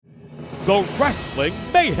The Wrestling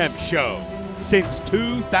Mayhem Show. Since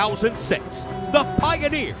 2006, the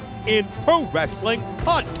pioneer in pro wrestling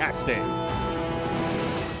podcasting.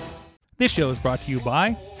 This show is brought to you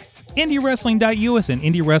by IndieWrestling.us and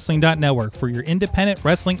IndieWrestling.network for your independent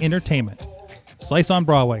wrestling entertainment. Slice on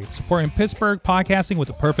Broadway, supporting Pittsburgh podcasting with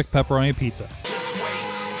the perfect pepperoni pizza. Just wait,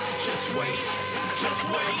 just wait, just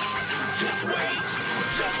wait, just wait,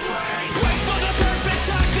 just wait. Wait for the perfect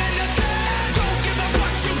time, then attack. Don't give up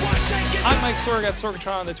what you want, take it. I'm Mike Sorg at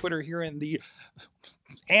Sorgatron on the Twitter here in the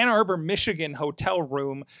Ann Arbor, Michigan hotel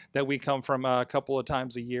room that we come from a couple of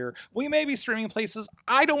times a year. We may be streaming places.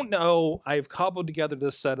 I don't know. I've cobbled together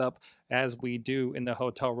this setup as we do in the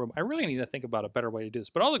hotel room. I really need to think about a better way to do this.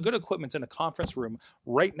 But all the good equipment's in a conference room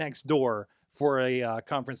right next door for a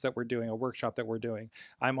conference that we're doing, a workshop that we're doing.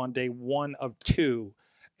 I'm on day 1 of 2,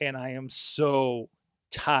 and I am so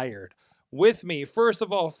tired. With me, first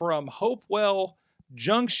of all, from Hopewell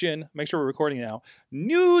Junction, make sure we're recording now,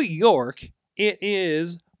 New York, it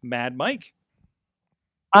is Mad Mike.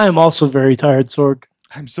 I am also very tired, Sorg.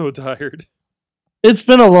 I'm so tired. It's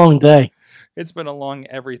been a long day. It's been a long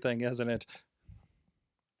everything, hasn't it?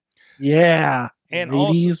 Yeah. And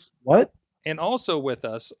ladies, also, what? And also with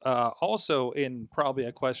us, also in probably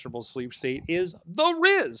a questionable sleep state, is the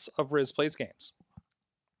Riz of Riz Plays Games.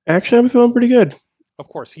 Actually, I'm feeling pretty good. Of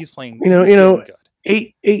course, he's playing. You know, good.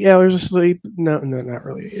 8 hours of sleep. No, not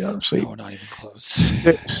really 8 hours of sleep. No, not even close.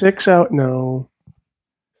 6 out. No.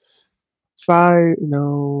 5.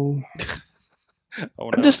 No. Oh,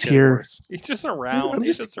 no, I'm just here. Worse. He's just around. I'm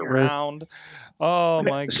He's just just here. around. Oh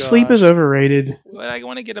my god. Sleep is overrated. I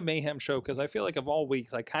want to get a Mayhem show because I feel like of all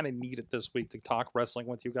weeks, I kind of need it this week to talk wrestling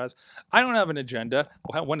with you guys. I don't have an agenda.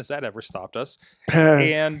 When has that ever stopped us?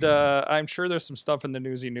 And I'm sure there's some stuff in the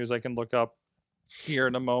newsy news I can look up here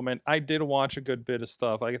in a moment. I did watch a good bit of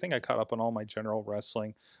stuff. I think I caught up on all my general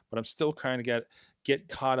wrestling, but I'm still trying to get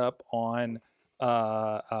caught up on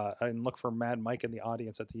and look for Mad Mike in the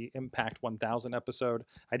audience at the Impact 1000 episode.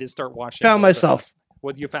 I did start watching. Found myself.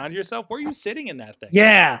 What, you found yourself? Where are you sitting in that thing?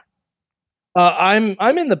 Yeah.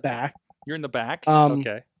 I'm in the back. You're in the back?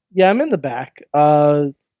 Okay. Yeah, I'm in the back.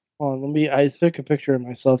 Hold on, I took a picture of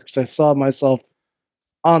myself because I saw myself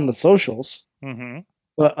on the socials. Mm-hmm.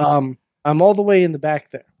 But I'm all the way in the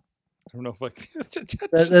back there. I don't know if I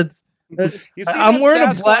you see I'm wearing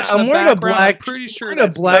a black. I'm wearing a black. I'm pretty sure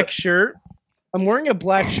that's a black shirt. I'm wearing a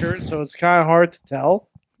black shirt, so it's kind of hard to tell.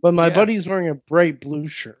 But my buddy's wearing a bright blue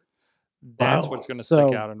shirt. That's what's going to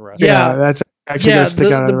stick out in wrestling. Yeah, that's actually going to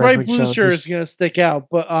stick out. The bright blue shirt is going to stick out.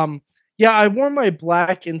 But yeah, I wore my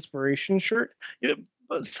black inspiration shirt.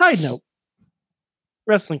 Side note: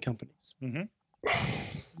 wrestling companies,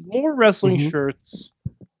 more wrestling shirts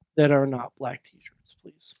that are not black T-shirts,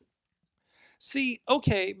 please. See,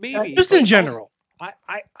 okay, maybe just in general.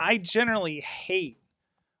 I generally hate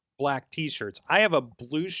black T-shirts. I have a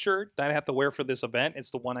blue shirt that I have to wear for this event.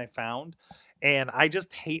 It's the one I found, and I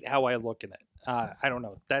just hate how I look in it. I don't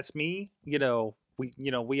know. That's me. We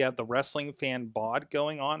have the wrestling fan bod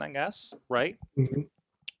going on, I guess, right? Mm-hmm.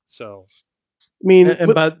 So, I mean,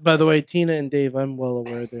 and by the way, Tina and Dave, I'm well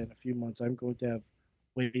aware that in a few months I'm going to have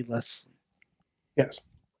way less sleep. Yes,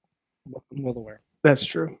 I'm well aware. That's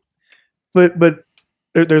true. But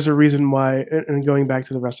there's a reason why. And going back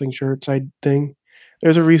to the wrestling shirt side thing,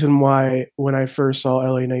 there's a reason why when I first saw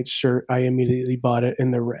LA Knight's shirt, I immediately bought it in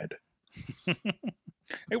the red. I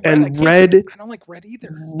don't like red either.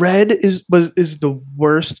 Red is the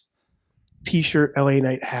worst T-shirt LA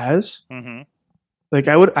Knight has. Mm-hmm. Like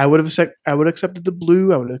I would have accepted the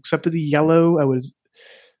blue. I would have accepted the yellow.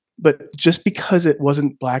 But just because it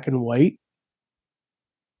wasn't black and white,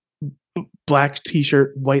 black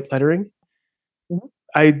T-shirt, white lettering,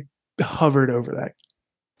 I hovered over that.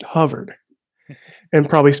 And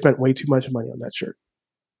probably spent way too much money on that shirt.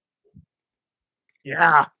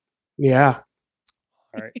 Yeah.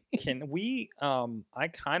 All right. Can we I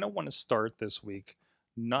kind of want to start this week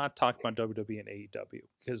not talking about WWE and AEW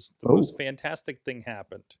because the most fantastic thing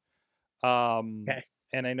happened. Okay.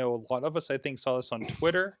 And I know a lot of us, I think, saw this on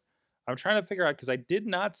Twitter. I'm trying to figure out because I did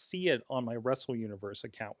not see it on my Wrestle Universe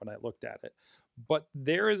account when I looked at it. But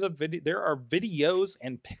there are videos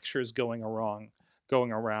and pictures going around of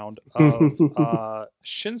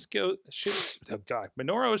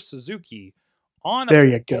Minoru Suzuki on a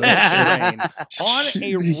bullet train, on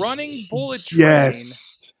a running bullet train,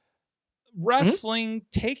 wrestling,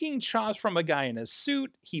 taking chops from a guy in a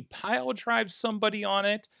suit. He pile drives somebody on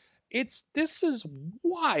it. This is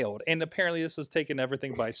wild, and apparently this has taken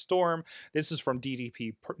everything by storm. This is from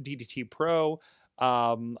DDT Pro.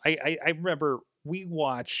 I remember we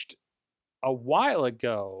watched a while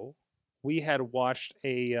ago we had watched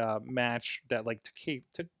a match that like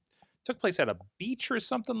took place at a beach or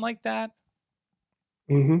something like that.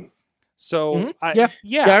 Mm-hmm. So Mhm. I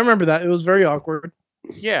Yeah, I remember that. It was very awkward.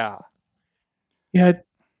 yeah. Yeah,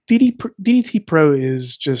 DDT Pro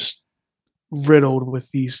is just riddled with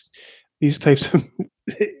these types of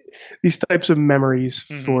these types of memories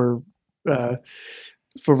Mhm.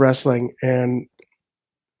 for wrestling, and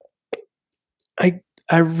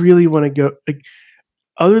I really want to go, like,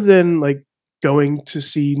 other than like going to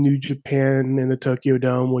see New Japan in the Tokyo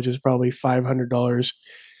Dome, which is probably $500.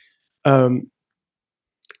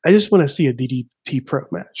 I just want to see a DDT Pro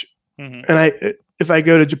match. Mhm. And if I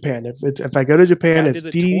go to Japan, if I go to Japan, Gotta it's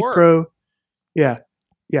do the DDT tour. Pro.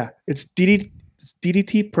 Yeah, it's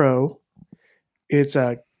DDT Pro. It's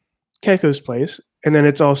Keiko's place, and then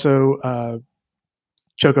it's also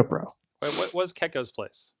Choco Pro. Wait, what was Keiko's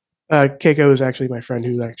place? Keiko is actually my friend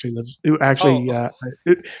who Oh.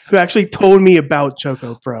 who actually told me about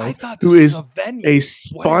Choco Pro, I thought who this was is a venue. a What is this?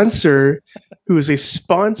 sponsor, who is a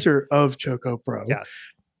sponsor of Choco Pro, Yes.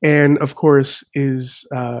 and of course is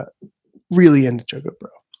really into Choco Pro.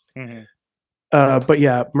 Mhm. But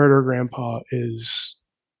yeah, Murder Grandpa is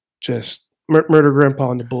just Murder Grandpa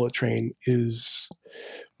on the Bullet Train is,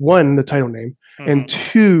 one, the title name, and Mhm.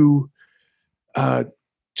 two,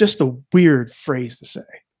 just a weird phrase to say.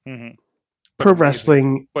 Mhm. But Pro amazing.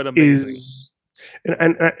 wrestling But amazing. is,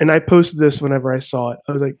 and I posted this whenever I saw it.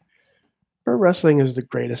 I was like, pro wrestling is the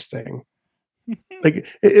greatest thing. Like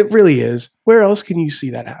it really is. Where else can you see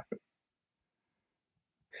that happen?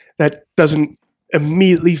 That doesn't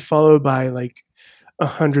immediately followed by like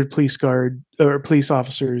 100 police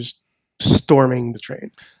officers storming the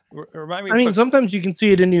train. Remind me. I mean, sometimes you can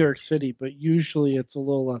see it in New York City, but usually it's a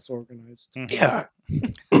little less organized. Mhm. Yeah,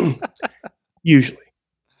 usually.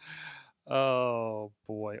 Oh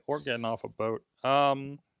boy, or getting off a boat.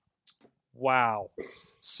 Wow.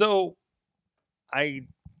 So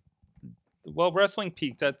wrestling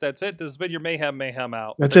peak. That's it. This has been your mayhem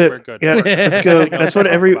out. That's We're it. good. Yeah, let's go. Anything else to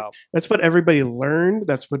talk about? That's what everybody learned.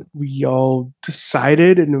 That's what we all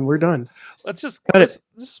decided, and we're done. Let's just Got it.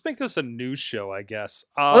 let's make this a news show, I guess.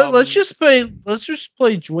 Let's just play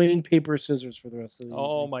Dwayne paper scissors for the rest of the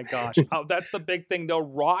Oh evening. my gosh. Oh, that's the big thing though.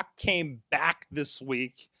 Rock came back this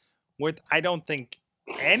week with, I don't think,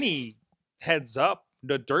 any heads up.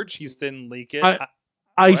 The dirt sheets didn't leak it. I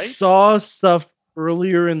right? saw stuff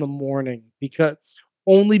earlier in the morning because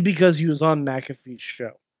he was on McAfee's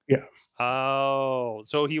show. Oh,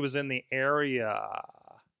 so he was in the area.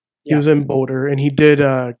 He was in Boulder, and he did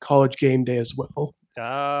College Game Day as well.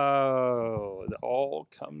 Oh, it all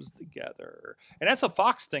comes together. And that's a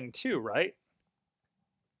Fox thing too, right?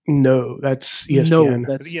 No, that's ESPN.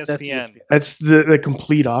 No, It's ESPN. That's the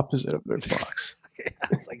complete opposite of their Fox.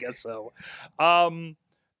 Yes, I guess so.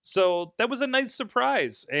 So that was a nice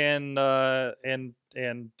surprise, and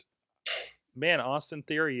man, Austin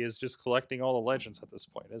Theory is just collecting all the legends at this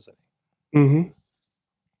point, isn't he? Mm-hmm.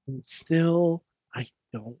 And still, I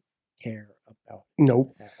don't care about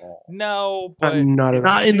Nope. it at all. No, but Not at all.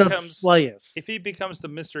 Not in the slightest. if he becomes the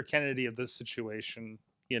Mr. Kennedy of this situation,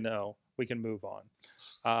 we can move on.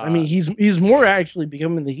 I mean, he's more actually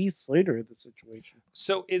becoming the Heath Slater of the situation.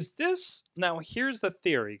 So is this now? Here's the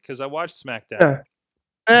theory, because I watched SmackDown.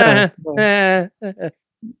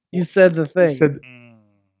 You said the thing.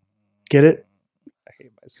 Get it? I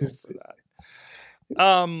hate myself for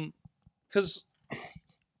that. Because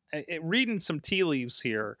reading some tea leaves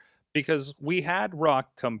here, because we had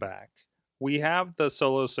Rock come back, we have the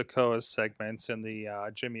Solo Sikoa segments and the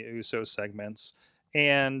Jimmy Uso segments,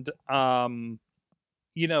 and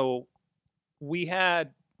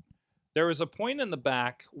there was a point in the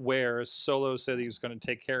back where Solo said he was going to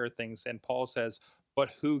take care of things, and Paul says,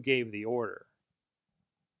 "But who gave the order?"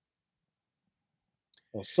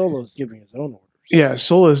 Well, Solo's giving his own orders. Yeah,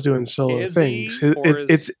 Solo's doing Solo Is things. he, or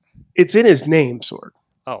It's in his name, Sword.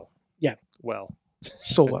 Oh, yeah. Well,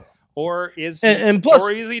 Solo. Or is he? And plus,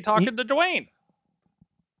 or is he talking to Dwayne?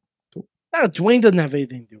 No, Dwayne doesn't have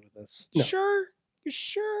anything to do with this. No.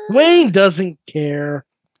 Sure. Dwayne doesn't care.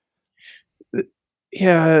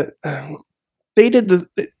 Yeah, they did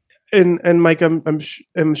and Mike, I'm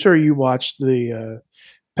sure you watched the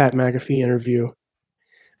Pat McAfee interview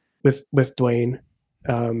with Dwayne.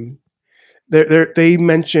 They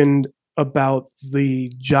mentioned about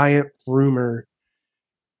the giant rumor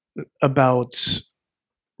about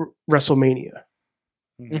WrestleMania,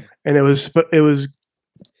 and it was,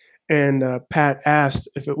 and Pat asked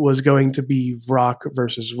if it was going to be Rock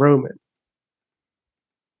versus Roman.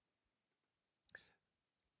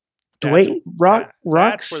 Dwayne Rock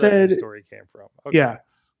that's said where that story came from. Okay. Yeah,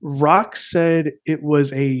 Rock said it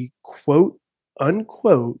was a quote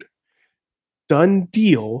unquote done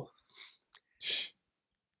deal,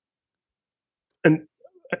 and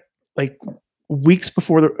like weeks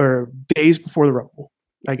before or days before the Rumble,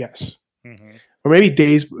 I guess, or maybe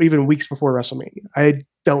days, even weeks before WrestleMania. I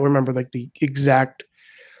don't remember like the exact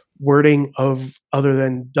wording of other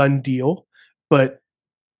than done deal, but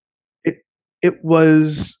it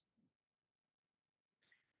was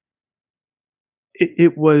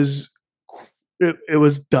it was it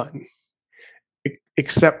was done,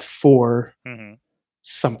 except for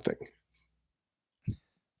something.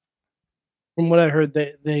 From what I heard,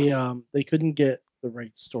 they couldn't get the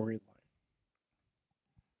right storyline.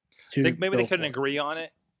 Maybe they couldn't agree on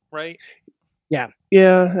it, right? Yeah.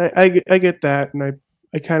 Yeah, I get that, and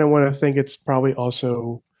I kind of want to think it's probably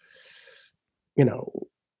also,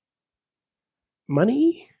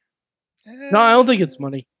 money. No, I don't think it's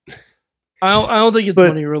money. I don't think it's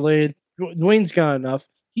money related. Dwayne's got enough.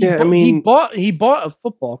 He bought a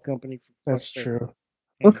football company. That's true.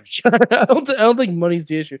 I don't think money's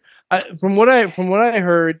the issue. From what I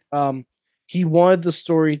heard, he wanted the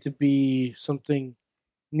story to be something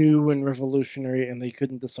new and revolutionary, and they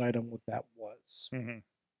couldn't decide on what that was.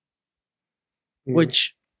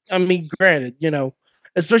 Which, I mean, granted,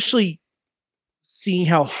 especially seeing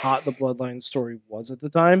how hot the Bloodline story was at the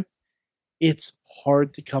time, it's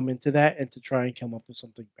hard to come into that and to try and come up with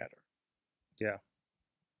something better. Yeah,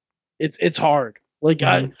 it's hard. Like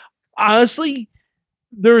I honestly,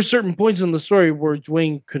 there are certain points in the story where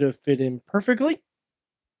Dwayne could have fit in perfectly,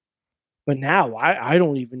 but now I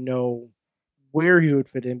don't even know where he would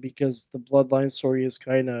fit in because the Bloodline story is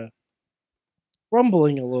kind of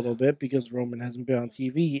rumbling a little bit because Roman hasn't been on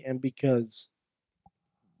TV and because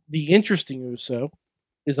the interesting Uso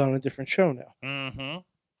is on a different show now.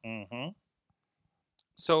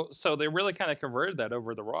 So they really kind of converted that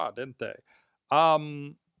over the Raw, didn't they?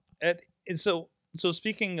 And so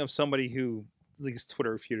speaking of somebody who at least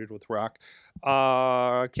Twitter feuded with Rock,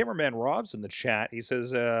 cameraman Rob's in the chat. He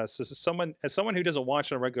says, as someone who doesn't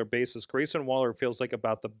watch on a regular basis, Grayson Waller feels like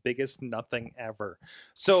about the biggest nothing ever.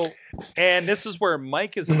 So, and this is where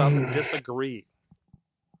Mike is about to disagree.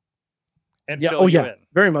 And fill you in.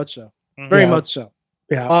 Very much so. Very much so.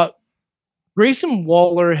 Yeah. Grayson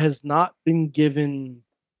Waller has not been given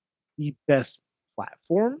the best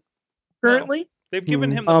platform currently. No, they've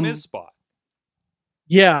given him the Miz spot.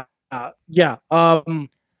 Yeah. Yeah. I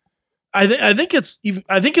think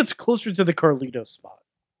it's closer to the Carlito spot.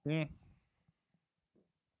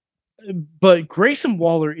 But Grayson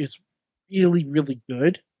Waller is really, really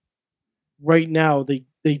good. Right now,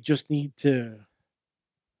 they just need to,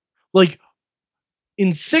 like,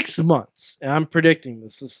 in 6 months, and I'm predicting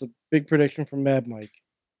this is a big prediction from Mad Mike.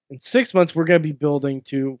 In 6 months, we're going to be building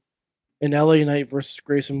to an LA Knight versus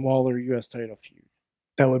Grayson Waller US title feud.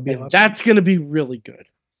 That would be awesome. That's going to be really good.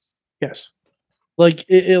 Yes. Like,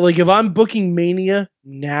 like if I'm booking Mania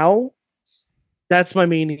now, that's my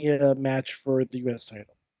Mania match for the US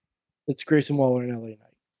title. It's Grayson Waller and LA Knight.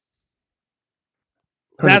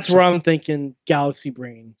 100%. That's where I'm thinking Galaxy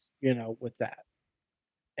Brain, with that.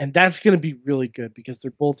 And that's going to be really good because they're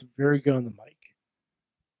both very good on the mic.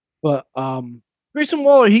 But Grayson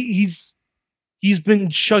Waller, he's been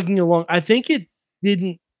chugging along. I think it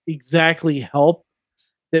didn't exactly help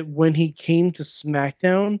that when he came to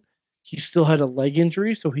SmackDown, he still had a leg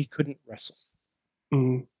injury, so he couldn't wrestle.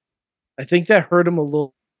 I think that hurt him a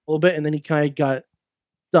little bit, and then he kind of got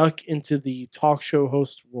stuck into the talk show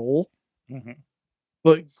host role.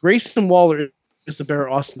 But Grayson Waller is a better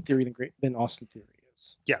Austin Theory than Austin Theory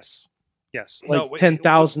is. Yes. Like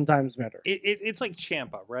 10,000 times better. It's like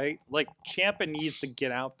Ciampa, right? Like Ciampa needs to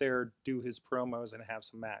get out there, do his promos, and have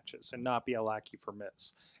some matches, and not be a lackey for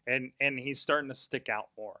Miz. And he's starting to stick out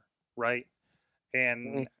more, right?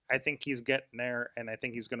 And I think he's getting there, and I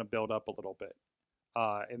think he's going to build up a little bit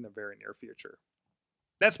in the very near future.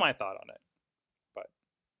 That's my thought on it, but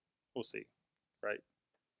we'll see, right?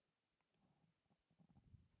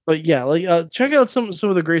 But yeah, like check out some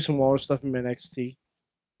of the Grayson Waller stuff in NXT.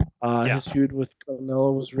 His feud with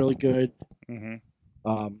Carmelo was really good.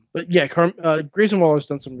 But yeah, Grayson Waller's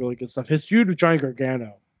done some really good stuff. His feud with Johnny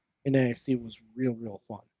Gargano in NXT was real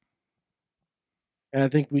fun. And I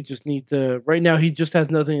think we just need to. Right now, he just has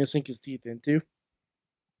nothing to sink his teeth into.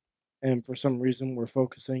 And for some reason, we're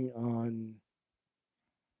focusing on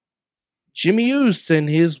Jimmy Uso and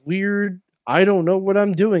his weird "I don't know what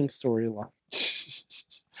I'm doing" storyline.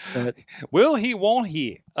 But will he? Won't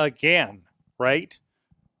he? Again, right?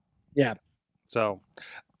 Yeah. So,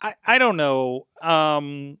 I don't know.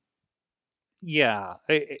 Yeah,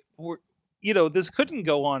 we're this couldn't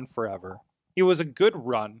go on forever, It was a good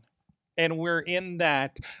run. And we're in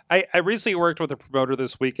that. I recently worked with a promoter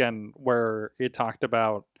this weekend where it talked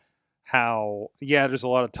about how, yeah, there's a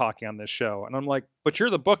lot of talking on this show. And I'm like, but you're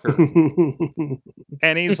the booker.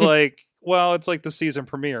 And he's like, well, it's like the season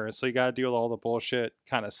premiere. So you got to deal with all the bullshit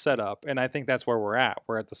kind of setup. And I think that's where we're at.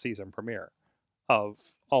 We're at the season premiere of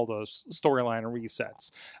all those storyline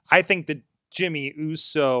resets. I think the Jimmy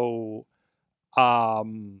Uso,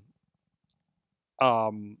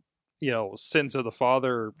 Sins of the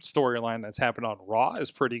Father storyline that's happened on Raw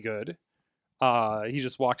is pretty good. He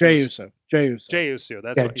just walked Jey in- Uso. Jey Uso. Jey Uso.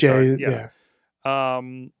 That's Yeah, what. Jay. Sorry. Yeah.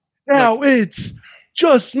 Now Like- it's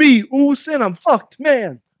just me, Uso, and I'm fucked,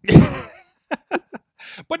 man.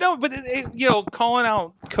 But calling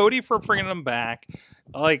out Cody for bringing him back,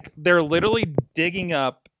 like they're literally digging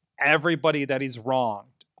up everybody that he's wronged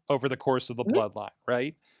over the course of the bloodline,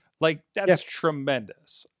 right? Like that's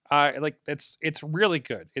tremendous. It's really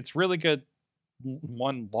good. It's really good.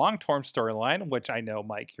 One long-term storyline, which I know,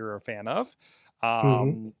 Mike, you're a fan of.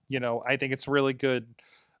 I think it's really good.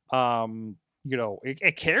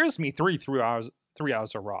 It carries me three hours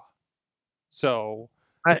of Raw. So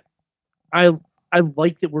I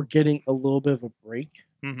like that we're getting a little bit of a break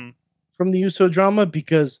from the Uso drama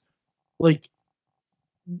because, like,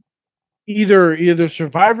 either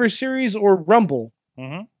Survivor Series or Rumble,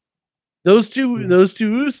 those two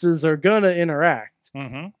Usos are gonna interact,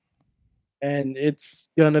 and it's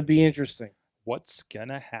gonna be interesting. What's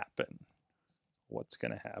gonna happen?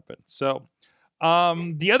 So,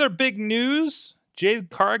 the other big news: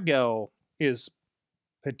 Jade Cargill is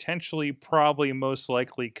potentially, probably, most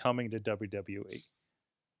likely coming to WWE.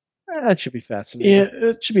 That should be fascinating. Yeah,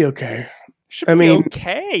 it should be okay. I mean,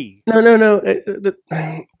 okay. No.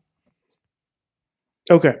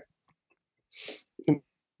 Okay.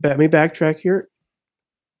 Let me backtrack here.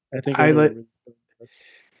 I think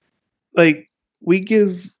We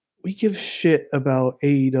give shit about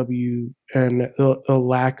AEW and the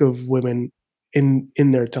lack of women in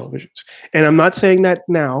their televisions, and I'm not saying that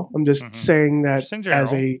now. I'm just saying that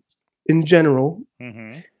in general,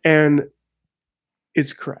 and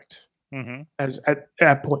it's correct as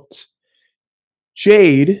at points.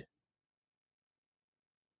 Jade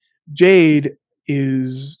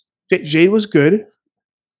was good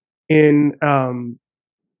in her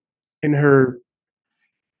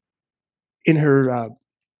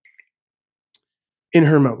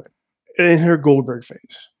moment, in her Goldberg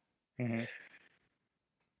phase.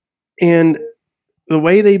 And the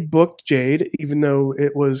way they booked Jade, even though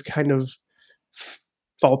it was kind of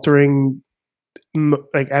faltering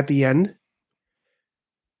like at the end,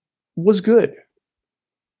 was good.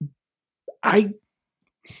 I'm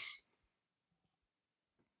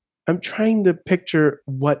trying to picture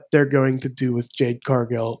what they're going to do with Jade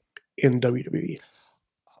Cargill in WWE.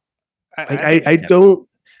 I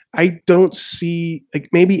don't see, like,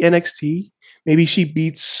 maybe NXT, maybe she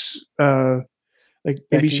beats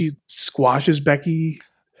maybe she squashes Becky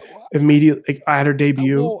immediately, like, at her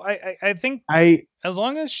debut. Well, I think as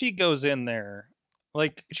long as she goes in there,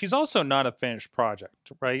 like, she's also not a finished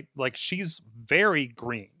project, right? Like, she's very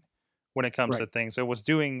green when it comes to things. It was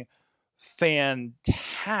doing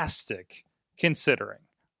fantastic considering,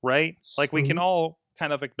 right? Like, we can all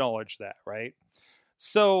kind of acknowledge that, right?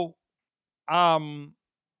 So, I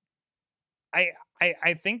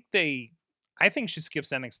think she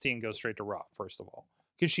skips NXT and goes straight to Raw, first of all,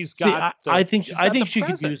 because she's got. I think she could use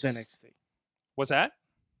NXT. What's that?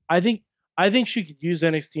 I think she could use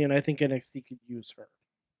NXT, and I think NXT could use her.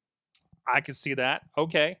 I could see that.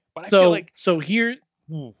 Okay, but I feel like here.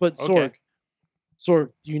 But Sorg,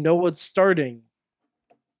 do you know what's starting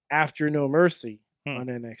after No Mercy on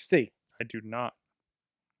NXT? I do not.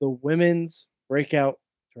 The women's breakout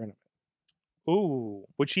tournament. Ooh,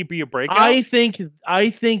 would she be a breakout? I think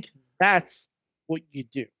that's what you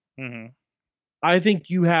do. I think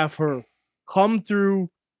you have her come through,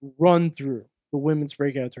 run through the women's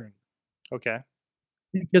breakout tournament. Okay.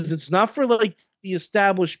 Because it's not for, like, the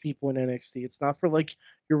established people in NXT. It's not for, like,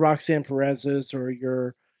 your Roxanne Perez's or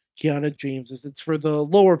your Kiana James's. It's for the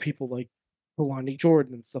lower people like Kalani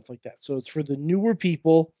Jordan and stuff like that. So it's for the newer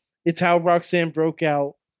people. It's how Roxanne broke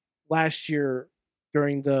out last year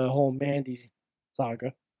during the whole Mandy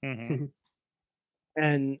saga. And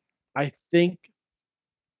I think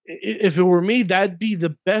if it were me, that'd be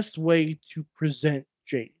the best way to present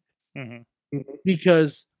Jade.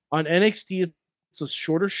 Because on NXT, it's a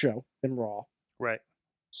shorter show than Raw. Right.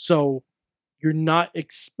 So you're not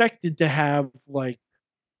expected to have, like,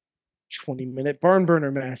 20-minute barn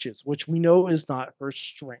burner matches, which we know is not her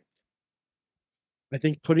strength. I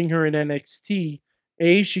think putting her in NXT,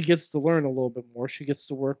 she gets to learn a little bit more. She gets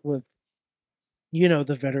to work with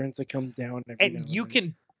the veterans that come down every now And you then.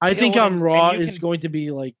 can I think build on and Raw you is can- going to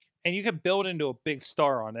be like and you can build into a big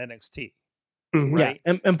star on NXT. Mhm. Right.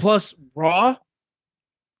 yeah, and plus Raw.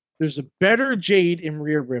 There's a better Jade in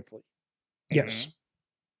Rhea Ripley. Yes.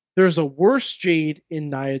 There's a worse Jade in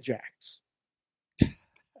Nia Jax.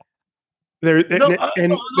 There, No, and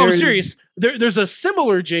no, there's serious. There's a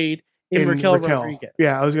similar Jade in Raquel Rodriguez.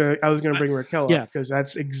 Yeah, I was gonna bring Raquel Yeah. up because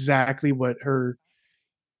that's exactly what her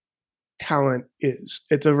talent is.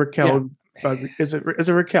 It's a Raquel. It's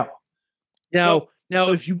a Raquel. Now,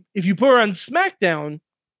 So- if you put her on SmackDown,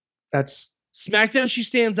 That's she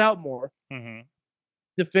stands out more Mhm.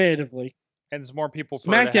 definitively. And there's more people for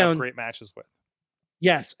her to have SmackDown- great matches with.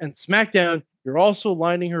 Yes, and SmackDown, you're also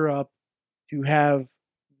lining her up to have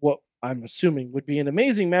what I'm assuming would be an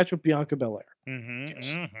amazing match with Bianca Belair.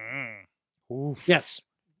 Yes. Oof. Yes,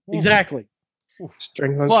 Oof. exactly.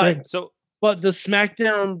 strength on But- strength. So But the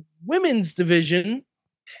SmackDown women's division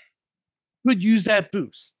could use that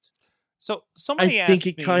boost. so I somebody think asked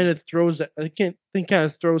it me. kind of throws that. I can't think kind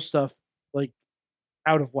of throws stuff like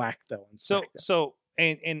out of whack though. on So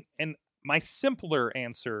SmackDown. and my simpler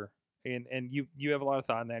answer, and you have a lot of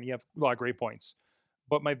thought on that, and you have a lot of great points.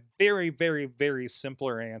 But my very, very, very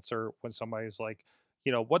simpler answer when somebody's like,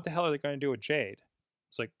 what the hell are they going to do with Jade?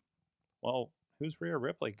 It's like, well, who's Rhea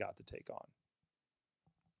Ripley got to take on?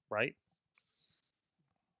 Right?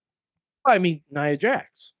 I mean Nia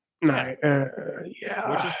Jax.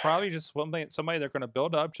 Yeah. Which is probably just somebody they're going to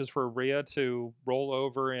build up just for Rhea to roll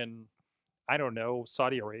over in, I don't know,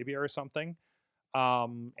 Saudi Arabia or something,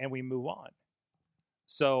 and we move on.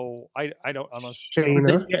 So I don't unless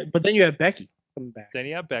Shayna. But then you have Becky coming back. then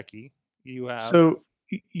you have Becky, you have So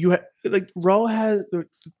you like Raw has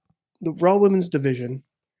the Raw Women's division,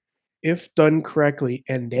 if done correctly,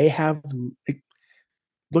 and they have like,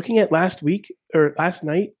 looking at last week or last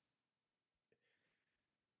night.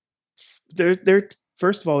 They're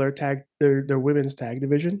first of all their women's tag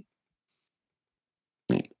division.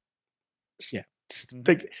 Yeah.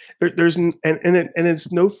 Like there's and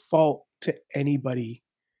it's no fault to anybody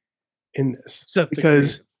in this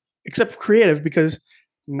except creative because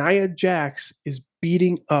Nia Jax is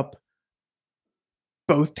beating up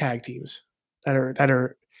both tag teams that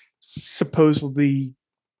are supposedly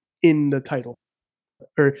in the title,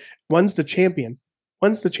 or one's the champions,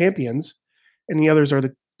 and the others are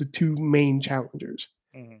the two main challengers.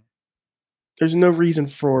 Mhm. There's no reason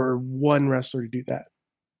for one wrestler to do that.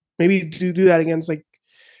 Maybe do that against a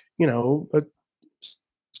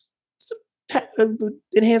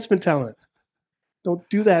enhancement talent. Don't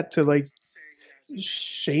do that to like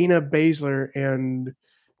Shayna Baszler and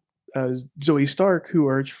Zoe Stark, who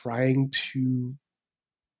are trying to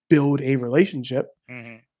build a relationship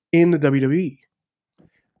Mhm. in the WWE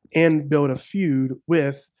and build a feud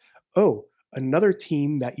with another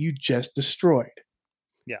team that you just destroyed.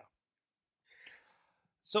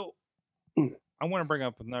 So I want to bring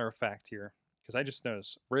up another fact here because I just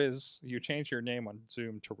noticed Riz, you changed your name on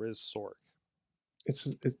Zoom to Riz Sorg, It's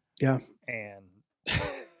yeah. and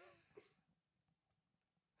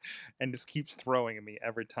and this keeps throwing at me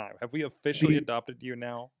every time. Have we officially adopted you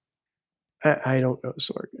now? I don't know,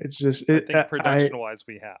 Sorg. It's just I think production wise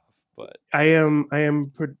we have, but I am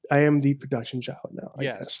the production child now. I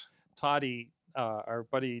yes, guess. Toddy, our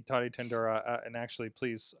buddy Toddy Tendura, and actually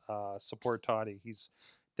please support Toddy. He's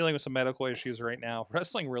dealing with some medical issues right now,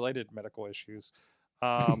 wrestling related medical issues.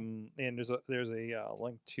 And there's a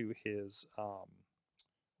link to his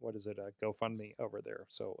what is it, GoFundMe over there.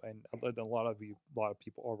 So and a lot of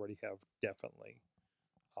people already have definitely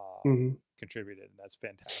Mhm. contributed, and that's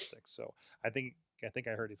fantastic. So I think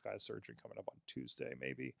I heard he's got a surgery coming up on Tuesday,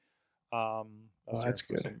 maybe. I was that's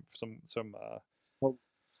hearing from good. some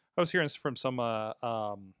I was hearing from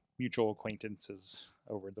some mutual acquaintances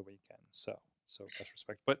over the weekend. So much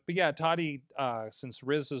respect. But yeah, Toddy, since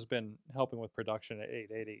Riz has been helping with production at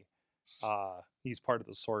 880, he's part of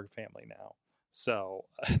the Sorg family now. So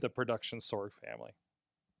the production Sorg family.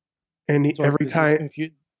 And Sorg, every time,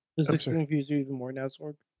 does I'm this sorry. confuse you even more now,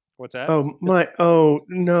 Sorg? What's that? oh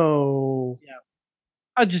no!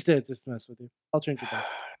 I just did just mess with you. I'll change it back.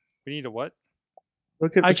 We need a what?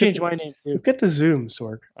 I changed my name too. Look at the Zoom,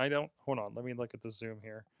 Sorg. I don't. Hold on. Let me look at the Zoom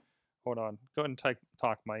here. Hold on. Go ahead and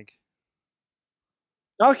talk, Mike.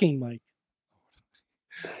 Talking Mike.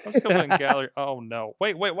 Let's go in gallery. Oh no!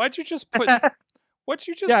 Wait. Why'd you just put? What'd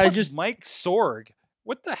you just Yeah, put? Mike Sorg.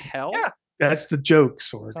 What the hell? Yeah. That's the joke,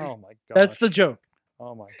 Sorg. Oh my gosh. That's the joke.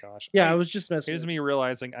 Oh my gosh. Yeah, I was just messing. Here's with me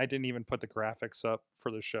realizing I didn't even put the graphics up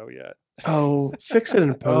for the show yet. Oh, fix it in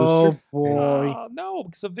you. post. Oh boy. No,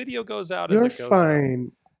 because the video goes out You're as it goes out.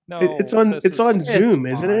 fine. No, It's on this is- Zoom,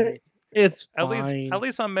 isn't it? It's At fine.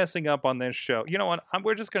 least I'm messing up on this show. You know what?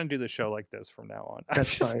 We're just gonna do the show like this from now on.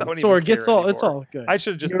 That's I just fine. don't even Sorg, care it's all anymore. good. I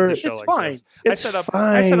should have just did You're- the show It's like fine. this. It's I set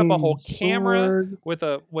up a whole fine, camera Sorg.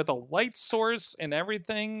 with a light source and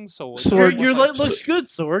everything. So Sorg, Your, it your light looks looks good,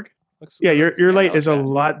 Sorg. Yeah, your light is a okay.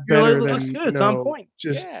 lot Your light better looks than good. It's on point.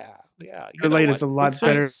 just Yeah. your You know light what? is a lot Looks I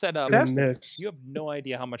better set up. than this. You have no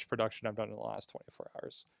idea how much production I've done in the last 24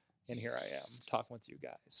 hours, and here I am talking with you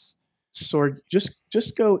guys. Sorg,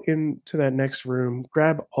 just go into that next room,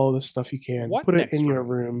 grab all the stuff you can, What put it next in your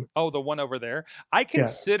room? room. Oh, the one over there. I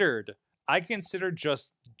considered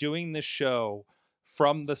just doing the show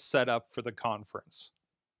from the setup for the conference.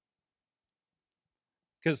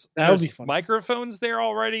 Because That would be there's fun. microphones there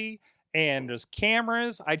already and there's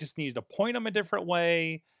cameras. I just needed to point them a different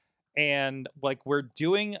way. And like we're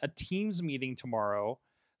doing a Teams meeting tomorrow.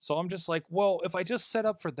 So I'm just like, well, if I just set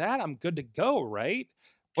up for that, I'm good to go, right?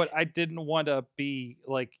 But I didn't want to be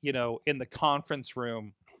like, in the conference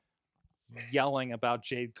room yelling about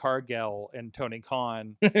Jade Cargill and Tony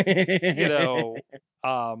Khan,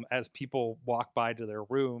 as people walk by to their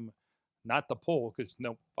room, not the pool, because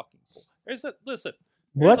no fucking pool. Listen.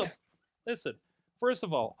 What? Listen. First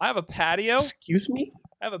of all, I have a patio. Excuse me?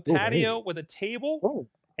 I have a Oh, patio hey. with a table Oh,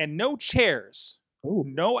 and no chairs. Oh,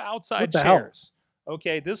 No outside What the hell? chairs.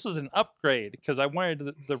 Okay, this was an upgrade because I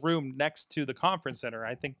wanted the room next to the conference center.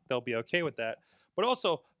 I think they'll be okay with that. But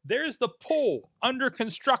also, there's the pool under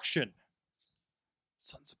construction.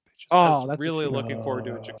 Sons of bitches. I Oh, was that's a really shame. looking forward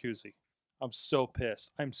to a jacuzzi. I'm so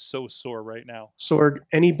pissed. I'm so sore right now. Sorg,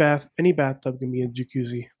 any bathtub can be a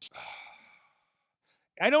jacuzzi.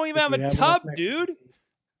 I don't even If have you a have tub, enough dude.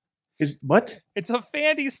 Is what? It's a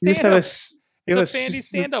fandy You just have stand-up. a you It's have a fandy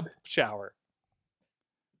stand-up shower.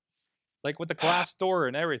 Like with the glass door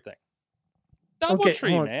and everything. Double Okay,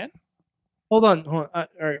 tree, hold on. man. hold on. All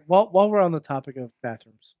right. While we're on the topic of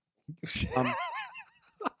bathrooms,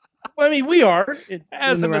 I mean, we are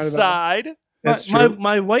As in an the roundabout. aside. That's my, true.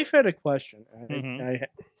 my wife had a question. Mhm.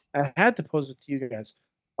 I had to pose it to you guys,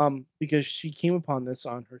 because she came upon this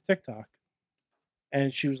on her TikTok,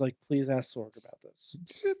 and she was like, "Please ask Sorg about this."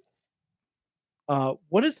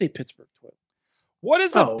 What is a Pittsburgh toilet? What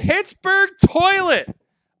is Oh. a Pittsburgh toilet?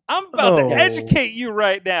 I'm about Oh. to educate you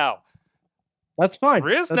right now. That's fine.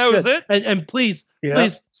 Riz That's knows good. it. And please, Yeah.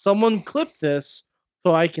 please, someone clip this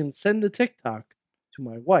so I can send the TikTok to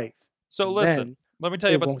my wife. So and listen, then let me tell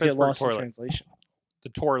you it about the won't get Pittsburgh lost in toilet. translation. The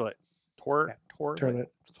toilet. Yeah.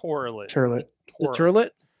 Toilet. The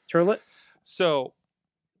turlet. So,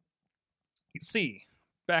 see,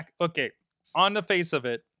 on the face of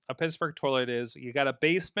it, a Pittsburgh toilet is you got a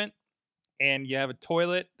basement and you have a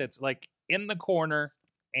toilet that's like in the corner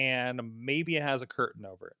and maybe it has a curtain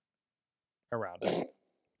over it, around it.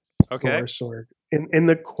 Okay? Or Sorg. In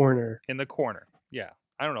the corner. In the corner. Yeah.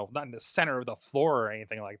 I don't know, not in the center of the floor or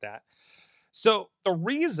anything like that. So the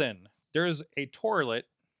reason there's a toilet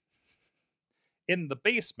in the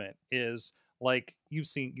basement is like you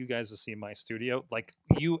guys have seen my studio. Like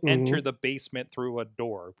you enter the basement through a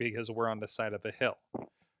door because we're on the side of a hill,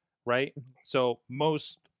 right? So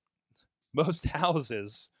most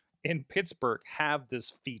houses in Pittsburgh have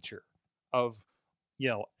this feature of,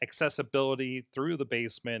 accessibility through the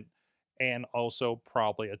basement and also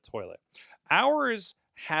probably a toilet. Ours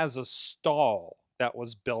has a stall that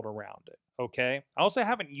was built around it. Okay. I also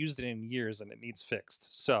haven't used it in years and it needs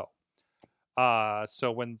fixed. So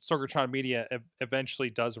when Sorgatron Media eventually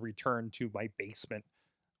does return to my basement,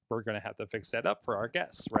 we're going to have to fix that up for our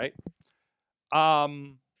guests, right?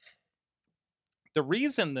 The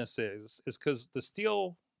reason this is because the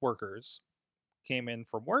steel workers came in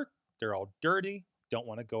from work. They're all dirty, don't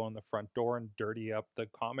want to go in the front door and dirty up the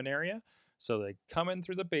common area. So they come in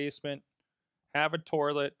through the basement, have a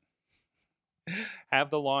toilet, have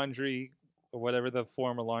the laundry, or whatever the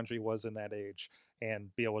form of laundry was in that age,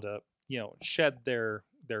 and be able to, shed their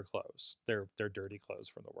clothes, their dirty clothes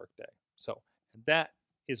from the workday. So that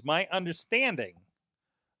is my understanding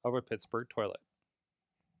of a Pittsburgh toilet.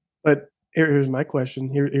 But here's my question.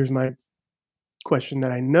 Here's my question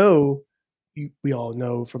that I know we all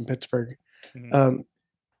know from Pittsburgh. Mhm.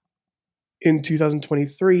 In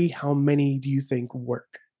 2023, how many do you think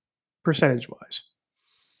work, percentage-wise?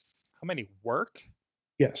 How many work?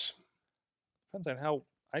 Yes. Depends on how.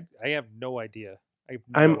 I have no idea. I have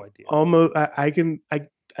I'm no idea. almost.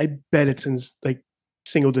 I bet it's in like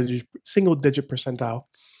single digit percentile.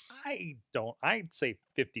 I'd say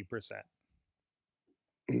 50%.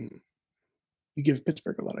 You give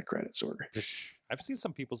Pittsburgh a lot of credit, Sorg. I've seen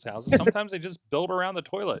some people's houses. Sometimes they just build around the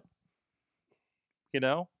toilet.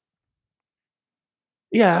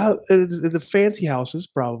 Yeah, the fancy houses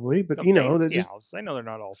probably, but The they're fancy just houses. I know they're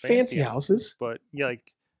not all fancy fancy houses. but yeah,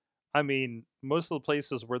 like, I mean, most of the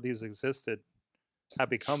places where these existed have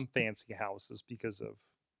become fancy houses because of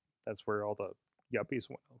that's where all the yuppies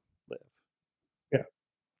want to live. Yeah.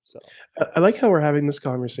 So I like how we're having this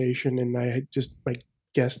conversation, and I just my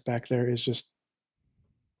guest back there is just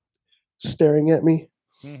staring at me.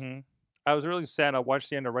 I was really sad. I watched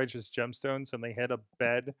the end of Righteous Gemstones, and they had a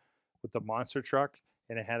bed with the monster truck,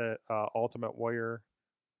 and it had a Ultimate Warrior,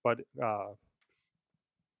 but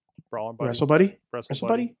Brawling Buddy, Wrestle Buddy? Wrestle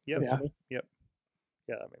Buddy. Yep. Yeah. Yep.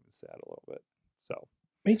 Yeah, that made me sad a little bit. So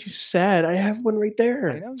Made you sad. I have one right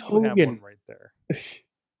there. I know It's you have Hogan. one right there.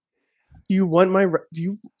 Do you want my do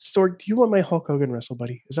you want my Hulk Hogan Wrestle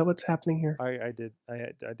Buddy? Is that what's happening here? I did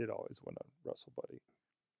always want a Wrestle Buddy.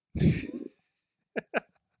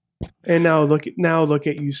 And now look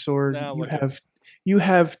at you, Sword. Now You look at-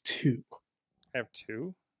 have two. I have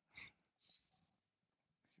two.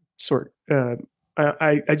 Sword.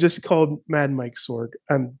 I just called Mad Mike Sorg.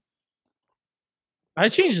 I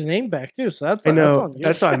changed the name back too, so that's I know on you.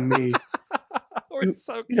 that's on me. We're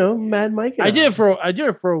so Mad Mike. and I did it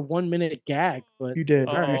for a 1 minute gag, but You did.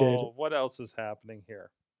 Oh, You did. what else is happening here?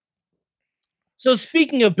 so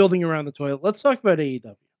speaking of building around the toilet, let's talk about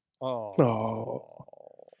AEW. Oh.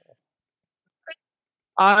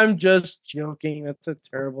 I'm just joking. That's a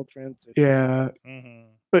terrible transition. Yeah. Mm-hmm.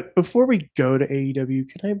 But before we go to AEW,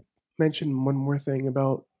 can I mention one more thing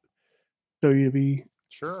about WWE?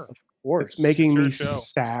 Sure. Of course. It's making me Sure, show.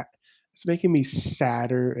 sad. It's making me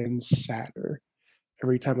sadder and sadder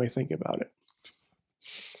every time I think about it.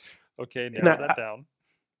 Okay, And narrow that down.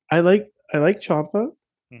 I like Ciampa,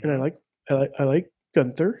 and Mhm. I like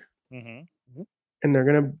Gunther, Mhm. and they're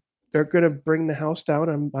gonna bring the house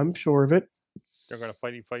down. I'm sure of it. They're gonna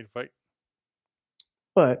fight.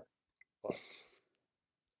 But But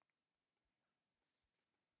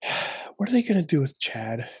what are they gonna do with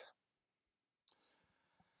Chad?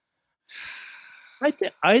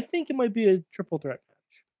 I think it might be a triple threat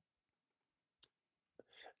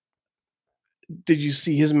match. Did you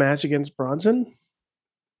see his match against Bronson?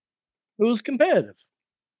 It was competitive.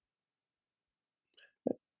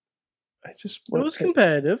 I just It was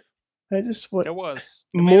competitive. I just want it was.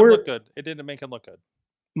 It made more him look good. It didn't make him look good.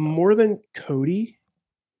 more than Cody.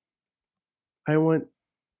 I want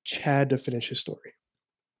Chad to finish his story.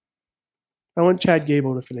 I want Chad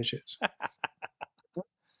Gable to finish his.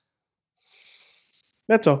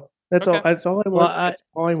 That's all. That's all. Okay. That's all I want. Well, That's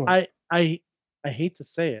all I want. I hate to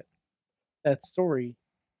say it. That story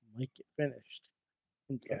might get finished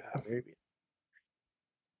in Saudi Arabia.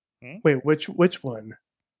 Wait, which one?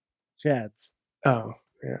 Chad's. Oh,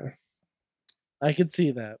 yeah. I could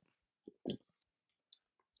see that.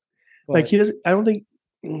 Like But he doesn't. I don't think.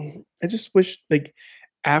 I just wish like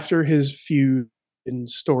after his feud and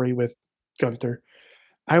story with Gunther,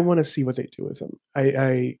 I want to see what they do with him.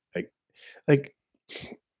 I like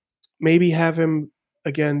maybe have him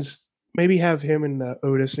against. Maybe have him and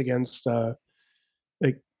Otis against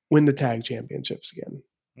like win the tag championships again,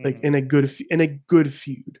 like Mhm. in a good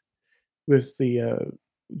feud with the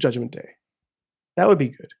Judgment Day. That would be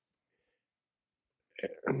good.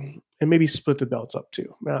 And maybe split the belts up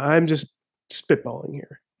too. Now, I'm just spitballing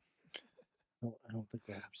here. I don't think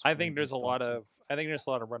that. I think there's a lot of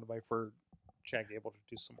runway for Chad Gable to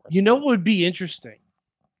do some more. You know stuff. what would be interesting?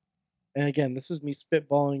 And again, this is me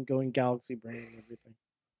spitballing, going galaxy brain and everything.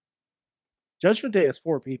 Judgment Day has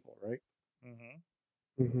 4 people, right? Mhm.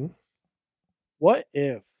 Mm-hmm. What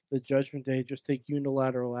if the Judgment Day just take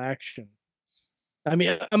unilateral action? I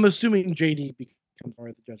mean, I'm assuming JD becomes part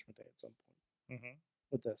of the Judgment Day at some point Mhm.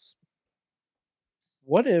 with this.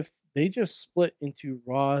 What if they just split into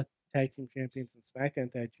Raw Tag Team Champions and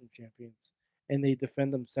SmackDown Tag Team Champions, and they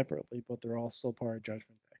defend them separately, but they're all still part of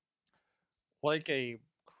Judgment Day? Like a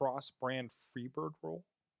cross-brand Freebird rule.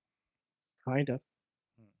 Kind of.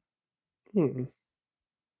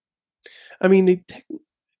 I mean,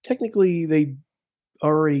 technically they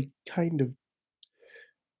already kind of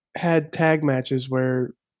had tag matches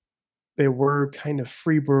where they were kind of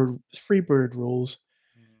freebird rules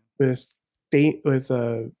with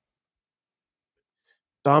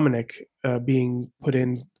Dominic being put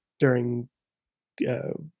in during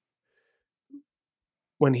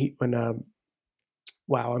when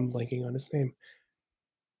wow, I'm blanking on his name.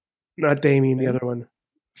 Not Damien, the Finn? other one.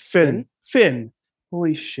 Finn.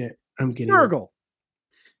 Holy shit. I'm getting Fergal.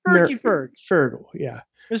 Fergie. Fergal, yeah.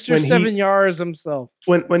 Mr. When he- 7 Yards himself.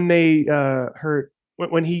 When they hurt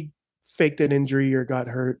when he faked an injury or got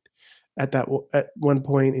hurt at one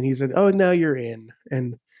point, and he said, "Oh, now you're in,"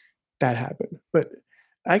 and that happened. But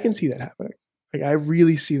I can see that happening. Like I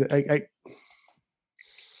really see that. I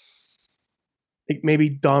think maybe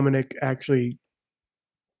Dominic actually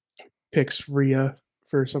picks Rhea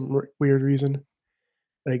for some weird reason.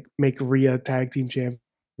 Like make Rhea tag team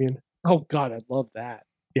champion. Oh God, I love that.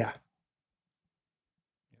 Yeah.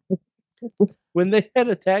 When they had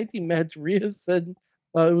a tag team match, Rhea said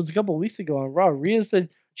it was a couple of weeks ago on Raw. Rhea said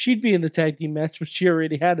she'd be in the tag team match, but she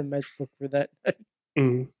already had a match booked for that.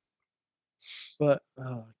 Mm. But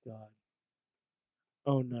oh God,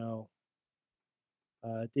 oh no.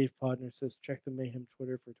 Dave Podner says check the Mayhem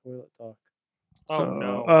Twitter for toilet talk. Oh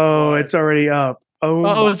no! Oh, What? it's already up.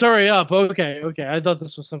 Oh, it's already up. Okay. I thought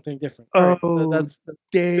this was something different. All right, so that's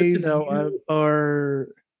Dave, good to know. you are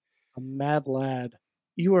a mad lad.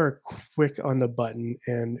 You are quick on the button,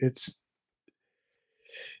 and it's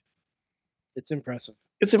impressive.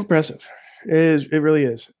 It's impressive. It is. It really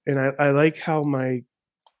is. And I like how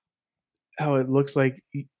it looks like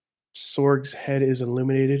Sorg's head is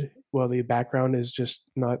illuminated while the background is just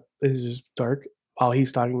dark while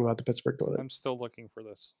he's talking about the Pittsburgh toilet. I'm still looking for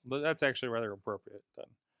this. That's actually rather appropriate then.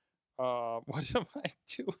 What am I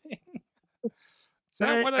doing? Is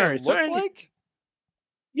that what I look like?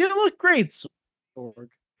 You look great, Sorg.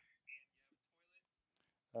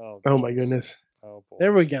 Oh my goodness. Oh boy.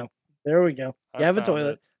 There we go. You have a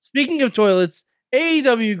toilet. It. Speaking of toilets,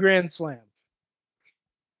 AEW Grand Slam.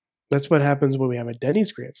 That's what happens when we have a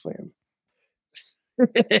Denny's Grand Slam.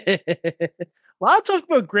 A lot of talk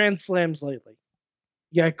about Grand Slams lately.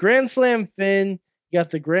 You got Grand Slam Finn, you got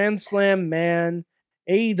the Grand Slam Man,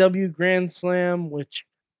 AEW Grand Slam, which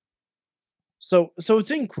so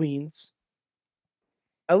it's in Queens.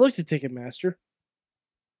 I looked at Ticketmaster.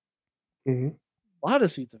 Mm-hmm. A lot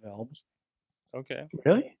of seats available. Okay.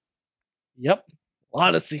 Really? Yep. A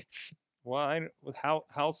lot of seats. Well,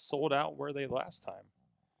 how sold out were they last time?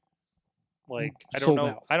 Like, I don't Sold know.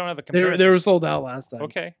 out. I don't have a comparison. They were sold out last time.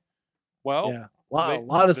 Okay. Well, yeah, a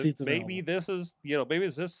lot of seats available. Maybe this is,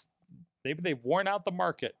 maybe they've worn out the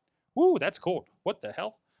market. Woo, that's cold. What the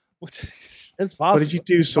hell? It's possible. What did you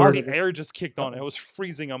do, Sorg? The air just kicked on. It was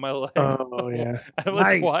freezing on my leg. Oh yeah. I'm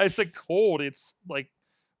like, why is it cold? It's like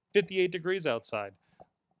 58 degrees outside.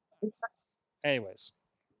 Anyways,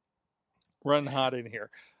 running hot in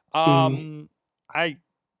here. I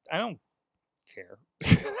don't care.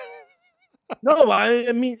 No,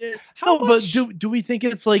 I mean, How much? But do we think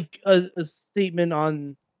it's like a statement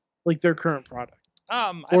on like their current product?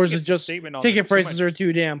 Or is it just statement on ticket prices are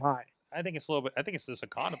too damn high? I think it's a little bit. I think it's this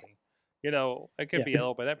economy. It could be a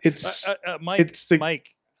little bit. It's Mike.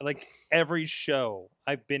 Like every show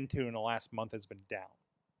I've been to in the last month has been down.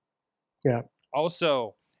 Yeah.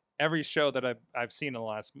 Also, every show that I've seen in the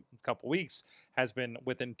last couple weeks has been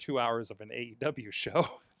within 2 hours of an AEW show.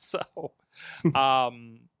 So,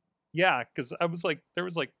 yeah, because I was like, there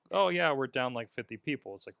was like, oh yeah, we're down like 50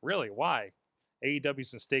 people. It's like, really? Why?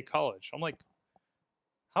 AEW's in State College. I'm like,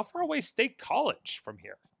 how far away is State College from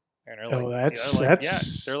here? And they're like,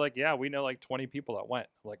 they're like, yeah, we know like 20 people that went.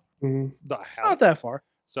 I'm like, the hell? It's not that far.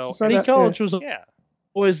 So State College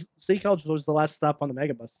was State College was the last stop on the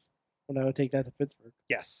megabus when I would take that to Pittsburgh.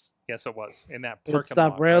 Yes, it was in that parking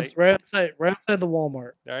lot, right outside the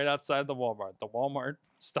Walmart. Right outside the Walmart. The Walmart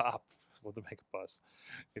stop with the megabus.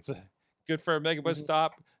 It's good for a megabus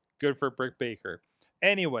stop. Good for Brick Baker.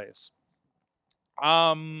 Anyways,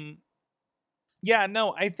 yeah,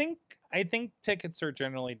 no, I think tickets are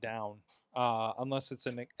generally down, unless it's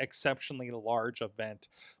an exceptionally large event.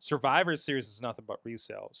 Survivor Series is nothing but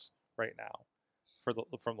resales right now, from the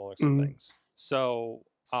looks of things. So,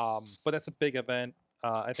 but that's a big event.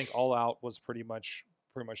 I think All Out was pretty much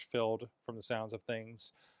filled from the sounds of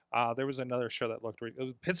things. There was another show that looked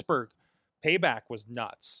Pittsburgh Payback was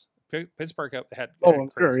nuts. Pittsburgh had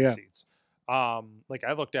crazy seats. Like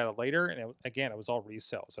I looked at it later, and it was all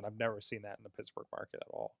resales, and I've never seen that in the Pittsburgh market at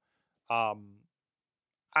all.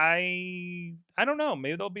 I don't know.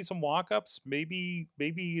 Maybe there'll be some walk-ups. Maybe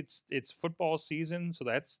it's football season, so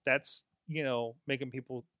that's making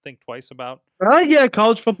people think twice about. Yeah,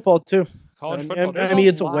 college football too. College football. There's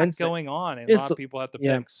it's a lot Wednesday going on, and a lot of people have to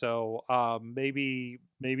pick. So maybe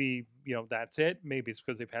that's it. Maybe it's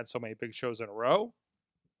because they've had so many big shows in a row,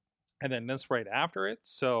 and then this right after it.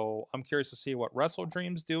 So I'm curious to see what Wrestle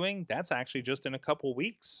Dream's doing. That's actually just in a couple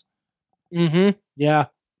weeks. Yeah.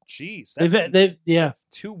 Jeez, that's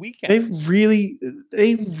 2 weekends.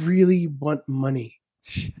 They really want money.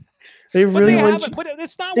 They really but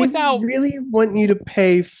it's not without. They really want you to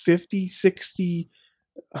pay $50, $60,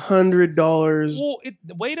 $100. Well,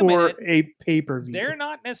 wait a for minute. a pay-per-view. They're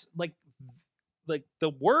not necessarily like the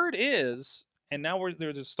word is, and now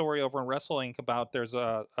there's a story over in WrestleInc about there's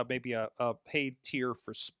maybe a paid tier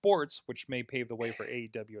for sports, which may pave the way for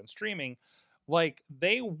AEW and streaming. Like,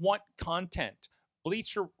 they want content.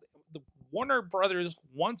 The Warner Brothers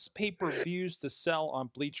wants pay-per-views to sell on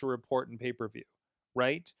Bleacher Report and pay-per-view,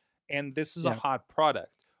 right? And this is a hot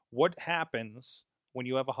product. What happens when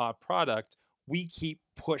you have a hot product? We keep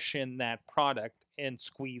pushing that product and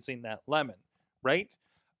squeezing that lemon, right?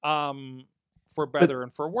 For better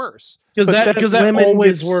and for worse. Because that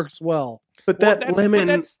always works well. But that's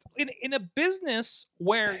in a business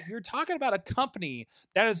where you're talking about a company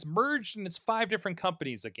that has merged in its 5 different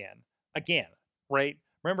companies again, right?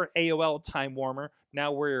 Remember AOL, Time Warner?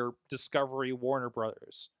 Now we're Discovery Warner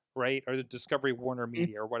Brothers, right? Or the Discovery Warner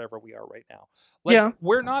Media or whatever we are right now. Like,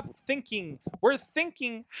 we're not thinking, we're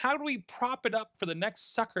thinking, how do we prop it up for the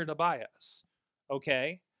next sucker to buy us?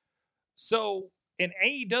 Okay? So, and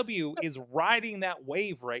AEW is riding that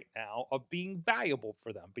wave right now of being valuable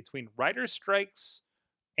for them between writer strikes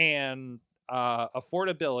and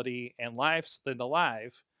affordability and the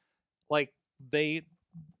live. Like,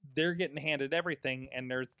 they're getting handed everything,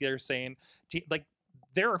 and they're saying, like,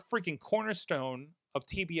 they're a freaking cornerstone of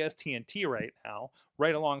TBS TNT right now,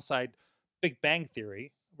 right alongside Big Bang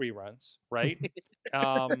Theory reruns, right?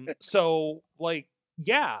 So, like,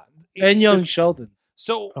 yeah. And Young Sheldon.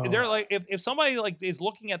 So they're like, if somebody like is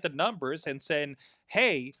looking at the numbers and saying,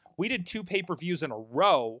 hey, we did 2 pay-per-views in a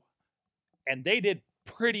row and they did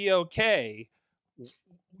pretty okay,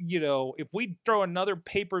 you know, if we throw another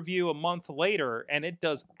pay-per-view a month later and it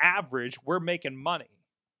does average, we're making money,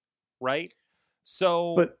 right?